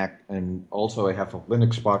use a Mac, and also I have a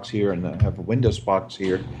Linux box here and I have a Windows box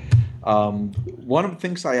here. One of the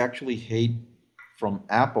things I actually hate from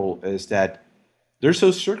Apple is that they're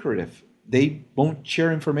so secretive. They won't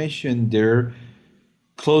share information. They're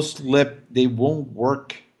closed-lipped. They won't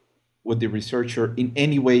work with the researcher in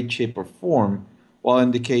any way, shape, or form. While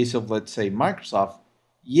in the case of, let's say, Microsoft,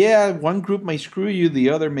 yeah, one group may screw you,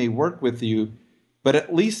 the other may work with you, but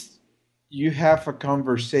at least you have a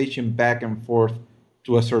conversation back and forth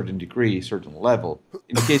to a certain degree, a certain level.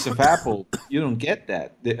 In the case of Apple, you don't get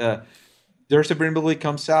that. Their vulnerability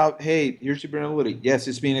comes out, hey, here's the vulnerability. Yes,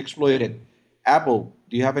 it's being exploited. Apple,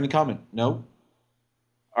 do you have any comment? No.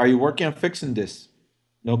 Are you working on fixing this?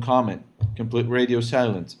 No comment. Complete radio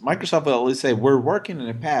silence. Microsoft will at least say, we're working on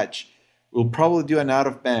a patch. We'll probably do an out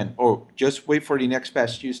of band, or just wait for the next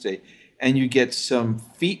patch Tuesday, and you get some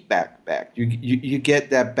feedback back. You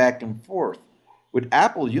get that back and forth. With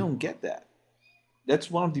Apple, you don't get that. That's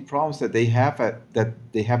one of the problems that they have that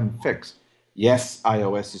they haven't fixed. Yes,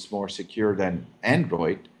 iOS is more secure than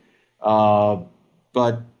Android, but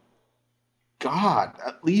God,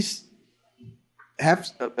 at least have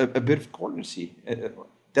a bit of courtesy.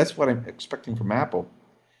 That's what I'm expecting from Apple.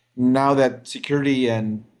 Now that security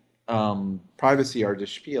and privacy are the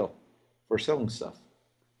spiel for selling stuff.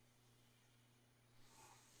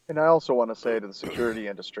 And I also want to say to the security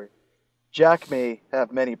industry, Jack may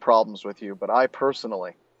have many problems with you, but I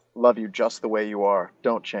personally love you just the way you are.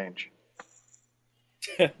 Don't change.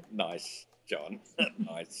 Nice, John.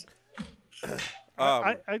 Nice.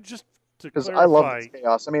 I just to Because clarify, I love this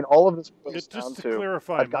chaos. I mean, all of this boils just down to to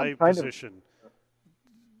clarify I've my gotten kind of position.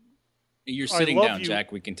 You're I sitting love down, you.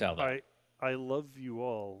 Jack. We can tell that. I love you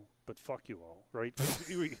all, but fuck you all, right?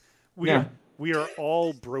 we Yeah. we are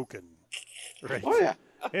all broken, right? Oh yeah.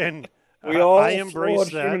 And We all I embrace flawed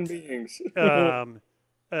human that. beings.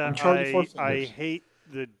 I'm Charlie Force I Fingers. hate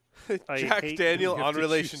the I Jack hate Daniel when you have on to choose-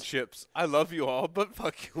 relationships. I love you all, but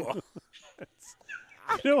fuck you all.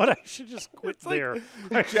 You know what? I should just quit there.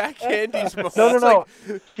 Jack Handy's moment. No. It's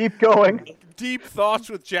like Keep going. deep thoughts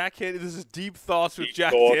with Jack Handy. This is deep thoughts with Deep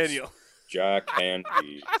Jack thoughts. Daniel. Jack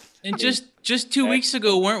Handy. And just 2 weeks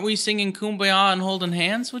ago, weren't we singing "Kumbaya" and holding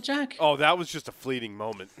hands with Jack? Oh, that was just a fleeting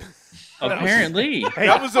moment. Apparently,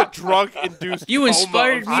 That was a drug-induced. you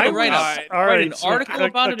inspired me coma to of write, some kind. All write right, an so article a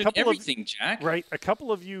about it and couple of- everything, Jack. Right. A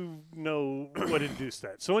couple of you know what induced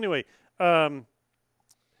that. So anyway,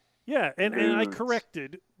 yeah, and I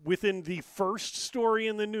corrected within the first story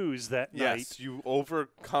in the news that night. Yes, you I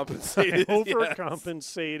overcompensated.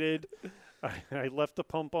 overcompensated. I left the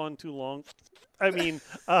pump on too long. I mean,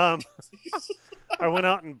 I went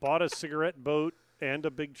out and bought a cigarette boat and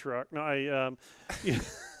a big truck. No,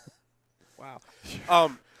 Wow.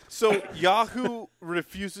 So Yahoo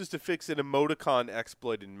refuses to fix an emoticon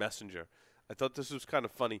exploit in Messenger. I thought this was kind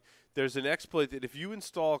of funny. There's an exploit that if you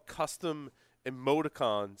install custom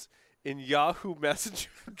emoticons in Yahoo Messenger,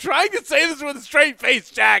 I'm trying to say this with a straight face,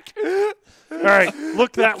 Jack. all right,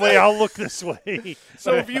 look that way. I'll look this way.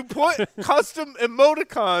 So if you put custom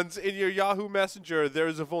emoticons in your Yahoo Messenger, there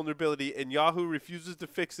is a vulnerability, and Yahoo refuses to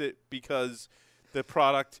fix it because the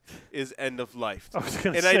product is end of life. I was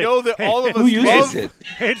gonna And say, I know that all of us Who uses love it?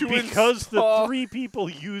 and to because the install- 3 people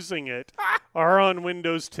using it are on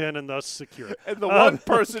Windows 10 and thus secure. And the one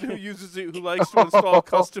person who uses it who likes to install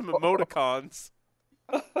custom emoticons.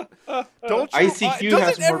 Don't you? ICQ doesn't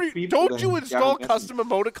has more every, people don't than you install Yahoo custom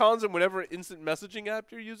emoticons in whatever instant messaging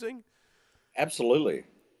app you're using? Absolutely.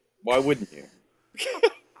 Why wouldn't you?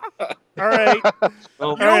 All right. Well,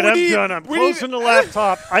 All right, I'm need- done. I'm we need- closing the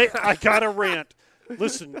laptop. I got a rant.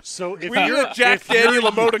 Listen, so if We need you're a Jack if you're Daniel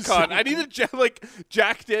emoticon. using- I need a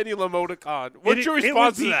Jack Daniel emoticon. What's your it would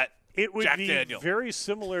response to be- that? It would Jack be Daniel? very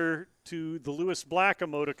similar to the Lewis Black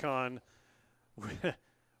emoticon,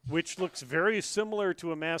 which looks very similar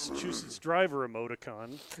to a Massachusetts driver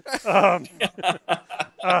emoticon.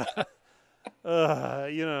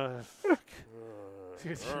 You know.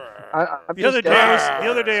 The other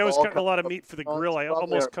day I was cutting a lot of meat for the grill. I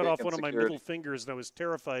almost cut off one of my middle fingers, and I was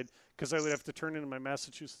terrified because I would have to turn in my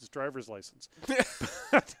Massachusetts driver's license.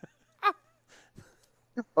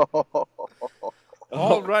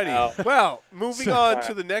 Alrighty. Well, moving on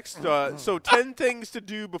to the next. So 10 things to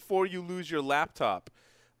do before you lose your laptop.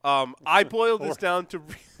 I boiled this down to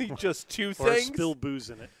really just 2 Or things. spill booze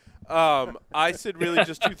in it. I said really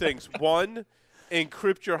just 2 things. 1,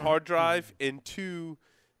 encrypt your hard drive, and 2,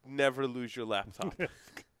 never lose your laptop.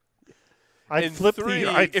 I'd And flip 3,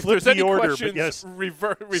 I'd if flip there's any the order, questions, but yes.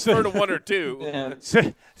 refer to 1 or 2.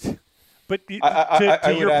 yeah. But I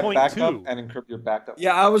to would your add point backup too, and encrypt your backup.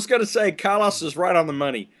 Yeah, I was going to say Carlos is right on the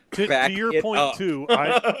money. to Back your it point up. too,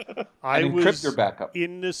 I And encrypt was your backup.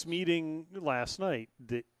 in this meeting last night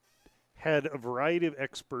that had a variety of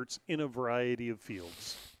experts in a variety of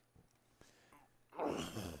fields,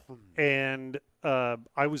 and I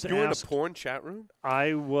was You were in a asked. porn chat room?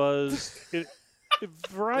 I was in a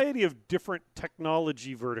variety of different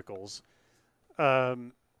technology verticals.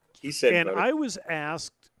 He said, And vote. I was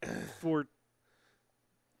asked for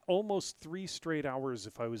almost 3 straight hours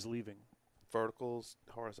if I was leaving. Verticals,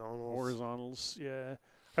 horizontals. Horizontals, yeah.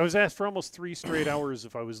 I was asked for almost 3 straight hours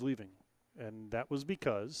if I was leaving. And that was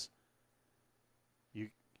because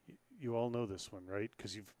you all know this one, right?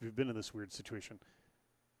 Because you've been in this weird situation.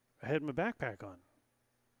 I had my backpack on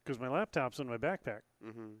because my laptop's in my backpack.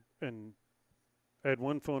 Mm-hmm. And I had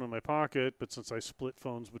one phone in my pocket, but since I split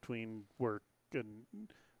phones between work and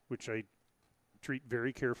which I treat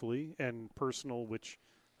very carefully, and personal, which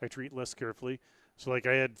I treat less carefully. So, like,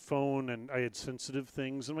 I had phone and I had sensitive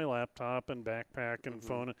things in my laptop and backpack and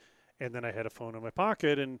phone, and then I had a phone in my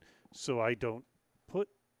pocket, and so I don't put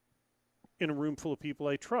in a room full of people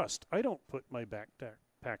I trust. I don't put my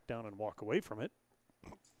backpack down and walk away from it.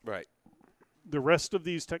 Right. the rest of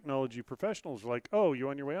these technology professionals were like, "Oh, you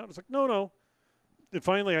on your way out?" It's like, no. And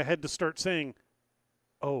finally, I had to start saying,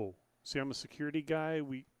 "Oh, see, I'm a security guy.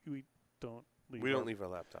 We don't leave. We don't leave our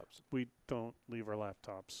laptops. We don't leave our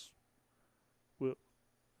laptops.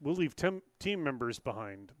 We'll leave team members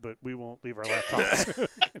behind, but we won't leave our laptops.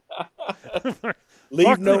 Leave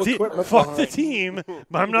fuck no the equipment fuck behind. the team.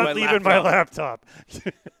 But I'm not My leaving my laptop."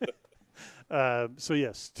 So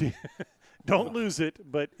yes, don't lose it,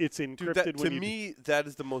 but it's encrypted. Dude, when to me, that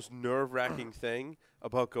is the most nerve-wracking thing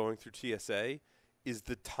about going through TSA is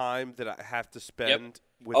the time that I have to spend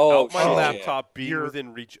without my shit, laptop being You're-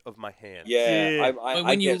 within reach of my hand. Yeah, But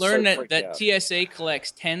when you learn that TSA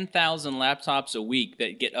collects 10,000 laptops a week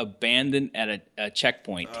that get abandoned at a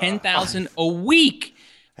checkpoint, 10,000 a week.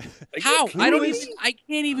 How? I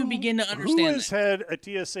can't even begin to Who understand has that. had a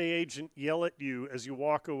TSA agent yell at you as you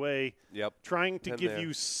walk away, Yep. trying to Been give there.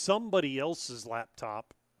 you somebody else's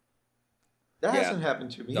laptop? That Yeah. hasn't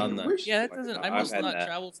happened to me. Done that. Wish- Yeah, that doesn't. I I've must had not that.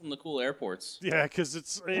 travel from the cool airports. Yeah, because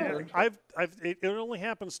it's Yeah. it only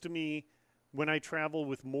happens to me when I travel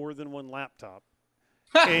with more than one laptop,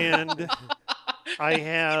 and I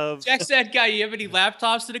have. Jack's that guy. You have any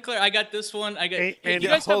laptops to declare? I got this one. I got. And- Hey, and- you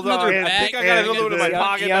guys have hold another on. bag? I think I got another one in my and-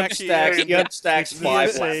 pocket back here. He unstacks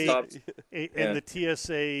 5 TSA laptops. And Yeah. the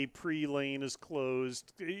TSA pre-lane is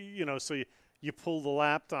closed, so you pull the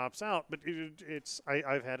laptops out. But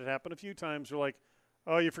I've had it happen a few times. You're like,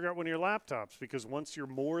 oh, you forgot one of your laptops, because once you're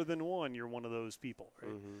more than one, you're one of those people.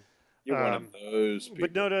 Right? You're one of those people.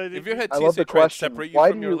 But no, If you had I love TSA the try and question, separate you why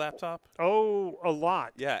from do your you- laptop, oh, a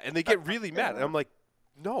lot. yeah, and they get really mad. And I'm like,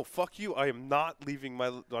 no, fuck you. I am not leaving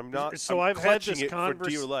my. I'm not. So I'm I've had clutching this it for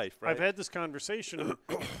dear life. Right? I've had this conversation.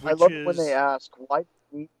 I love which when they is- ask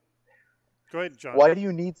Go ahead, John. why do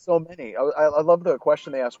you need so many. I love the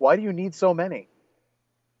question they ask. Why do you need so many?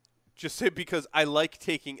 Just say because I like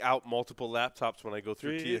taking out multiple laptops when I go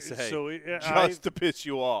through Uh, TSA, so, just to piss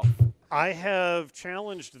you off. I have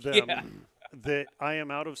challenged them Yeah. that I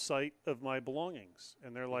am out of sight of my belongings,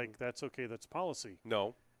 and they're Mm-hmm. like, "That's okay. That's policy."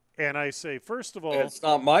 No. And I say, first of all, It's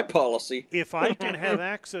not my policy. if I can have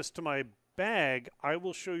access to my bag, I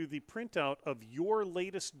will show you the printout of your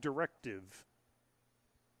latest directive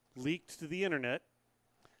leaked to the internet.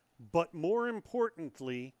 But more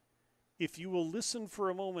importantly, if you will listen for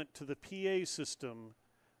a moment to the PA system,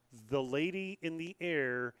 the lady in the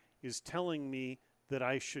air is telling me that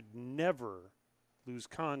I should never lose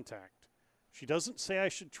contact. She doesn't say I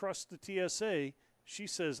should trust the TSA. She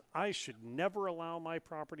says I should never allow my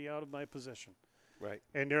property out of my possession. Right.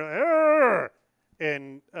 And they're like, "Arr!"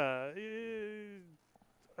 And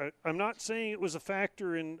I'm not saying it was a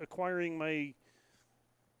factor in acquiring my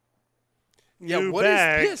Yeah. new What is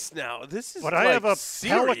bag. this now? This is But like I have a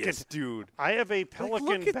serious, Pelican. dude. I have a Pelican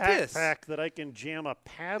look at this. backpack that I can jam a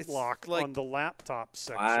padlock like- on the laptop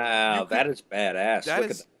section. Wow, that is badass. That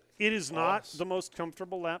Look is at It is not Awesome. the most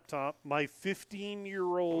comfortable laptop. My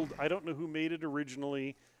 15-year-old, I don't know who made it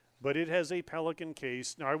originally, but it has a Pelican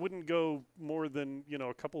case. Now, I wouldn't go more than,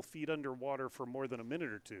 a couple feet underwater for more than a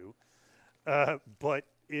minute or two. But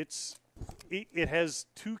it has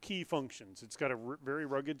two key functions. It's got a very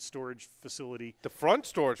rugged storage facility. The front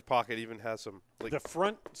storage pocket even has some. Like, The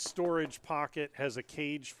front storage pocket has a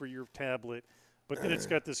cage for your tablet, but then it's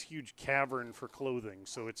got this huge cavern for clothing.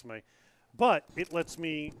 So but it lets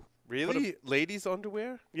me. really, ladies'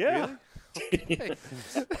 underwear? Yeah. Really?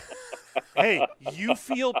 Hey, you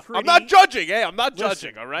feel pretty. I'm not judging. Hey, I'm not Listen,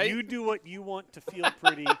 judging. All right. You do what you want to feel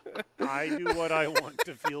pretty. I do what I want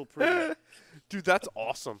to feel pretty. Dude, that's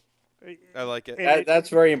awesome. I like it. And that's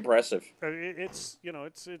very impressive. it's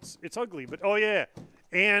it's ugly, but oh yeah,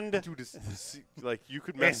 and Dude, like you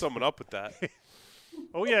could mess someone up with that.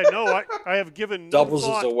 oh yeah, no, I have given no Doubles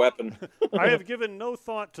thought. as a weapon. I have given no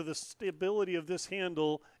thought to the stability of this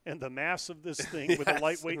handle and the mass of this thing with a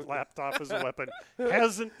lightweight laptop as a weapon.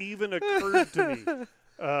 Hasn't even occurred to me.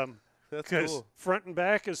 That's Because cool. front and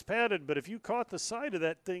back is padded, but if you caught the side of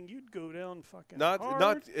that thing, you'd go down fucking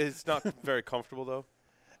hard. It's not very comfortable though.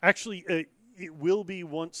 Actually, it will be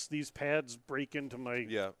once these pads break into my.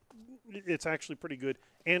 Yeah, It's actually pretty good,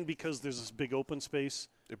 and because there's this big open space,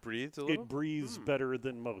 it breathes a little. it breathes better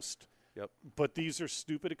than most. Yep. But these are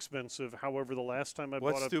stupid expensive. However, the last time I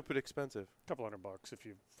What's bought stupid expensive? a couple $100 if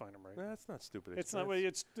you find them right. That's not stupid. It's not.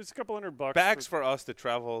 expensive. It's a couple $100. Bags for us to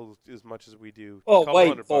travel as much as we do. Oh couple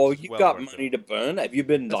wait, $100 Paul, is you well got worth money it. to burn? Have you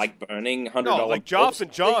been like burning $100? No, like Johnson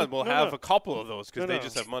John will No, have no. a couple of those because No, they no.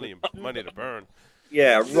 just have money to burn.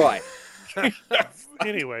 Yeah, right.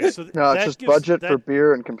 Anyway, so No, that it's just gives, budget that, for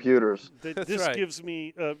beer and computers. That's This right. gives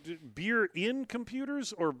me beer in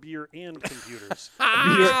computers or beer and computers.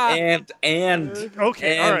 and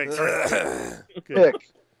Okay, all right. Good.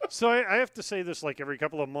 Pick. So I have to say this like every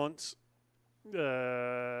couple of months.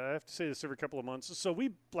 I have to say this every couple of months. So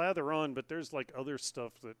we blather on, but there's like other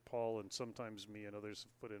stuff that Paul and sometimes me and others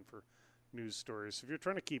have put in for news stories. So if you're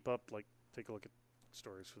trying to keep up, like take a look at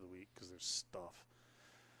stories for the week because there's stuff.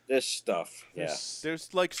 this stuff. Yeah.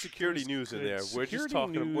 There's like security There's news in good there. We're just security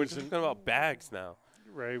talking. We're news just and- talking about bags now.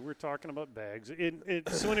 Right, we're talking about bags.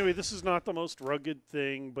 So anyway, this is not the most rugged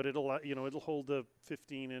thing, but it'll hold a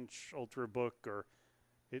 15-inch Ultrabook, or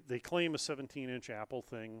they claim a 17-inch Apple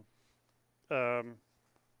thing.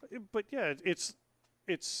 But yeah, it's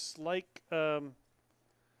like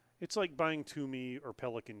buying Toomey or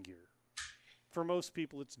Pelican gear. For most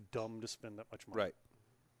people, it's dumb to spend that much money. Right.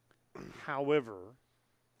 However,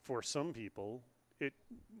 for some people,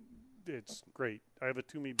 it's great. I have a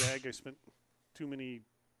Toomey bag. I spent too many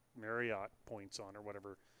Marriott points on or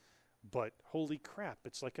whatever. But holy crap,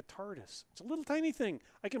 it's like a TARDIS. It's a little tiny thing.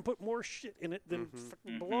 I can put more shit in it than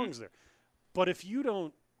fucking belongs there. But if you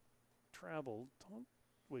don't travel, don't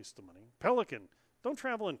waste the money. Pelican. Don't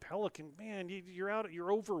travel in Pelican. Man,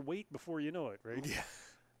 you're overweight before you know it, right? Yeah.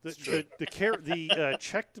 The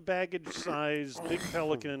checked baggage size big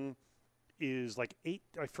Pelican is like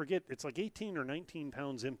it's like 18 or 19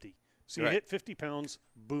 pounds empty. So you Right. hit 50 pounds,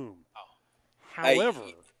 boom. Hey, However,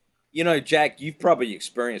 Jack, you've probably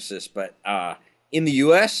experienced this, but in the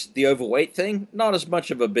U.S., the overweight thing, not as much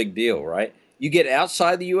of a big deal, right? You get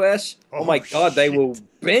outside the U.S., oh my God, they will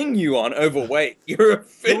bang you on overweight. You're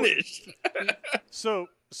finished. so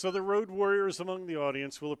the road warriors among the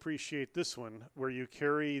audience will appreciate this one, where you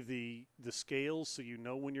carry the scales so you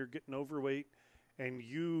know when you're getting overweight, and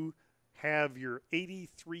you have your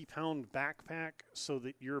 83-pound backpack so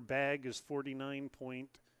that your bag is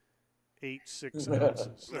 49.86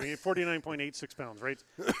 ounces. I mean, 49.86 pounds, right?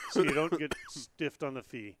 So you don't get stiffed on the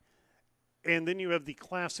fee. And then you have the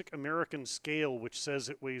classic American scale, which says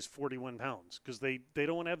it weighs 41 pounds, because they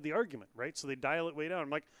don't want to have the argument, right? So they dial it way down. I'm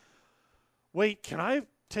like, wait, can I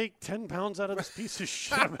take 10 pounds out of this piece of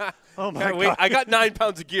shit? Oh, my Wait, God. I got 9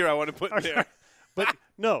 pounds of gear I want to put in there. But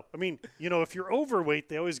no, I mean, if you're overweight,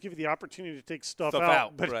 they always give you the opportunity to take stuff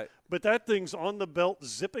out, But, right. but that thing's on the belt,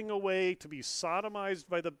 zipping away to be sodomized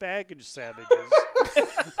by the baggage savages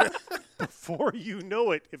before you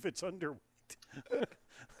know it, if it's underweight.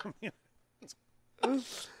 I mean,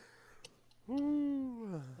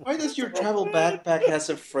 Why does your travel backpack has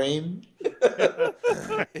a frame?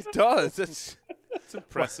 It does. It's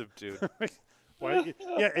impressive, dude. why?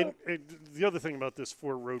 Yeah, and the other thing about this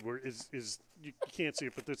Ford Road Warrior is you can't see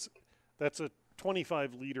it, but that's a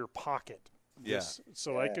 25-liter pocket. Yeah.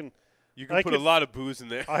 So I can. You can put a lot of booze in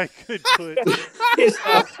there. I could put. He's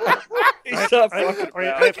not fucking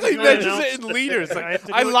I He measures it in liters.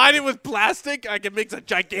 I line it with plastic. I can mix a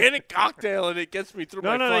gigantic cocktail, and it gets me through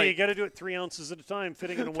my No, flight. you got to do it 3 ounces at a time,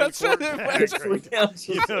 fitting in a That's one-quart what it bag. was. Right?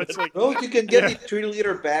 It's like, No, you can get the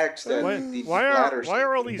 3-liter bags. That the why splatters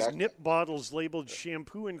are all in these back- nip bottles labeled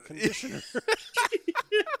shampoo and conditioner?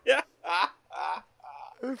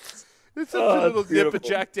 It's such a little nip of beautiful.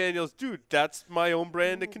 Jack Daniels. Dude, that's my own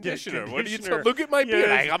brand of conditioner. What do you conditioner. Look at my beard.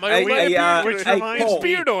 Yeah, I got my Hey, own brand hey, of which beard. reminds It's me-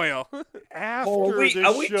 beard oil. After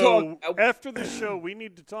the show, we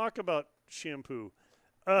need to talk about shampoo.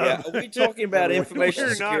 Yeah, are we talking about information We're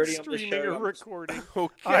not security on the streaming or show? recording.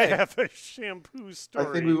 Okay. I have a shampoo I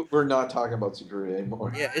story. think we're not talking about security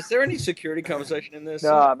anymore. Yeah, is there any security conversation in this?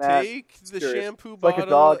 Nah, man. Take the serious. shampoo It's like bottle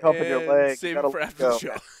a dog humping your and leg. save You it gotta for let it after the go.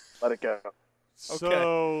 show. Let it go.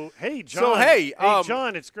 So, hey, John. So, hey,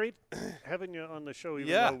 John, it's great having you on the show,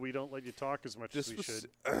 even Yeah. though we don't let you talk as much as we should.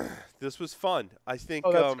 This was fun. I think.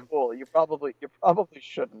 Oh, that's cool. You probably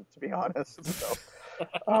shouldn't, to be honest.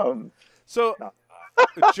 So,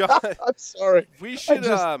 John, I'm sorry. we should.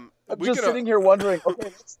 I'm we just could, sitting here wondering. Okay,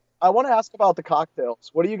 I want to ask about the cocktails.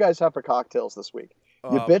 What do you guys have for cocktails this week?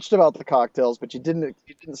 You bitched about the cocktails, but you didn't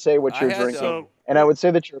say what I you're had, drinking. And I would say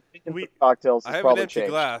that your opinion for cocktails I has have an probably empty changed.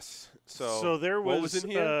 glass. So there was, what was in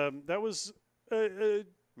here? That was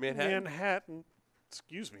Manhattan.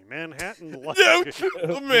 Excuse me, Manhattan like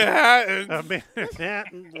Manhattan. a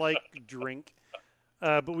Manhattan like drink.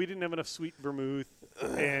 But we didn't have enough sweet vermouth,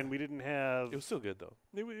 and we didn't have. It was still good though.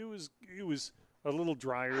 It was a little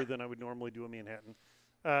drier than I would normally do a Manhattan.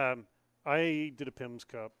 I did a Pim's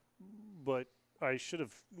cup, but I should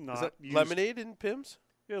have not. Is that used, lemonade in Pimm's?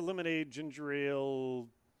 Yeah, lemonade, ginger ale,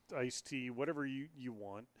 iced tea, whatever you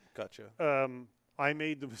want. Gotcha. I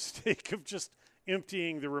made the mistake of just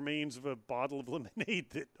emptying the remains of a bottle of lemonade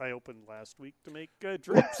that I opened last week to make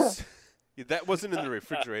drinks. Yeah, that wasn't in the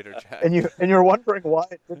refrigerator, Jack. And you're wondering why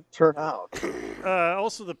it didn't turn out.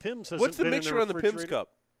 Also, the Pimm's hasn't What's the been mixture in on the Pimm's refrigerator.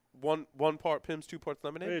 cup? One part Pimm's, 2 parts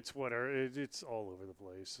lemonade? It's whatever. It's all over the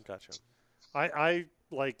place. Gotcha. I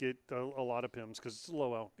like it a lot of Pimm's because it's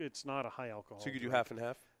low it's not a high alcohol. So you could do drink. half and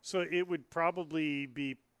half? So it would probably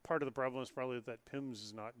be part of the problem is probably that Pimm's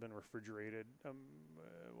has not been refrigerated.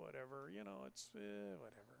 Whatever, it's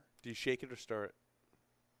whatever. Do you shake it or stir it?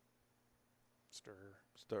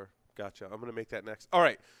 Stir. Gotcha. I'm gonna make that next. All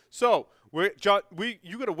right. So John,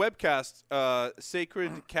 you got a webcast,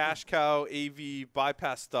 Sacred Cash Cow AV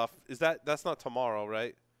bypass stuff. That's not tomorrow,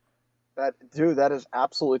 right? That is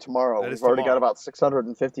absolutely tomorrow. That is We've already tomorrow. got about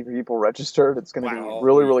 650 people registered. It's going to Wow. be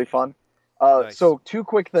really, really fun. Nice. So 2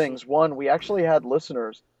 quick things. One, we actually had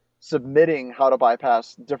listeners submitting how to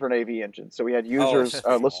bypass different AV engines. So we had users,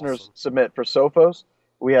 that's listeners awesome. submit for Sophos.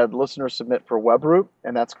 We had listeners submit for WebRoot,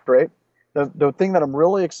 and that's great. The thing that I'm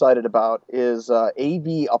really excited about is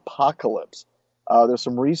AV Apocalypse. There's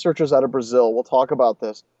some researchers out of Brazil, we'll talk about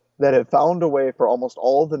this, that have found a way for almost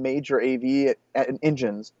all of the major AV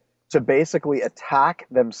engines to basically attack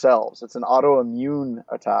themselves. It's an autoimmune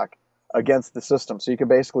attack against the system. So you can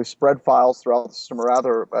basically spread files throughout the system, or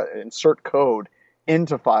rather insert code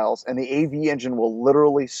into files, and the AV engine will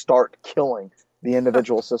literally start killing the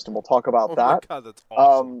individual system. We'll talk about Oh that. my God, that's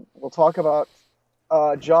awesome. We'll talk about,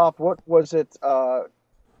 Joff, what was it,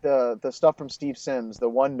 the stuff from Steve Sims, the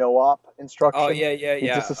one no-op instruction? Oh yeah. He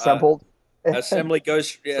disassembled. Assembly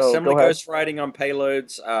ghost So, go ahead. writing on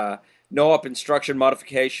payloads, no-op instruction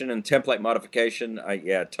modification and template modification.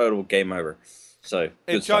 Total game over. So, And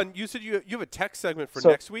good stuff. John, you said you have a tech segment for So-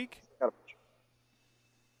 next week?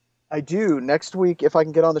 I do. Next week, if I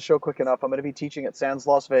can get on the show quick enough, I'm going to be teaching at Sands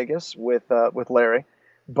Las Vegas with Larry,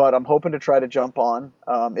 but I'm hoping to try to jump on.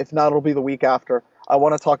 If not, it'll be the week after. I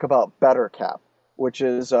want to talk about BetterCap, which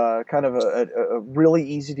is kind of a really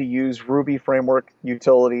easy-to-use Ruby framework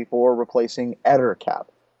utility for replacing EtterCap,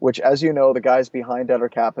 which, as you know, the guys behind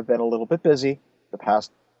EtterCap have been a little bit busy the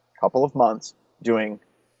past couple of months doing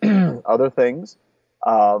other things.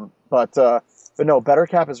 But no,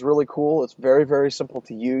 BetterCap is really cool. It's very, very simple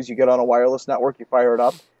to use. You get on a wireless network, you fire it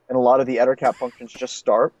up, and a lot of the EtterCap functions just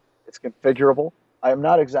start. It's configurable. I am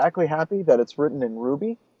not exactly happy that it's written in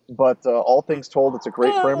Ruby, but all things told, it's a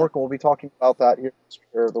great framework, and we'll be talking about that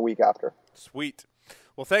here the week after. Sweet.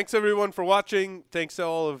 Well, thanks everyone for watching. Thanks to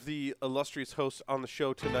all of the illustrious hosts on the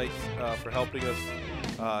show tonight for helping us.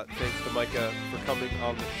 Thanks to Micah for coming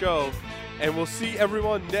on the show. And we'll see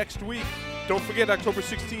everyone next week. Don't forget October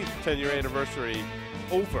 16th, 10-year anniversary.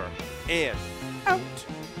 Over and out.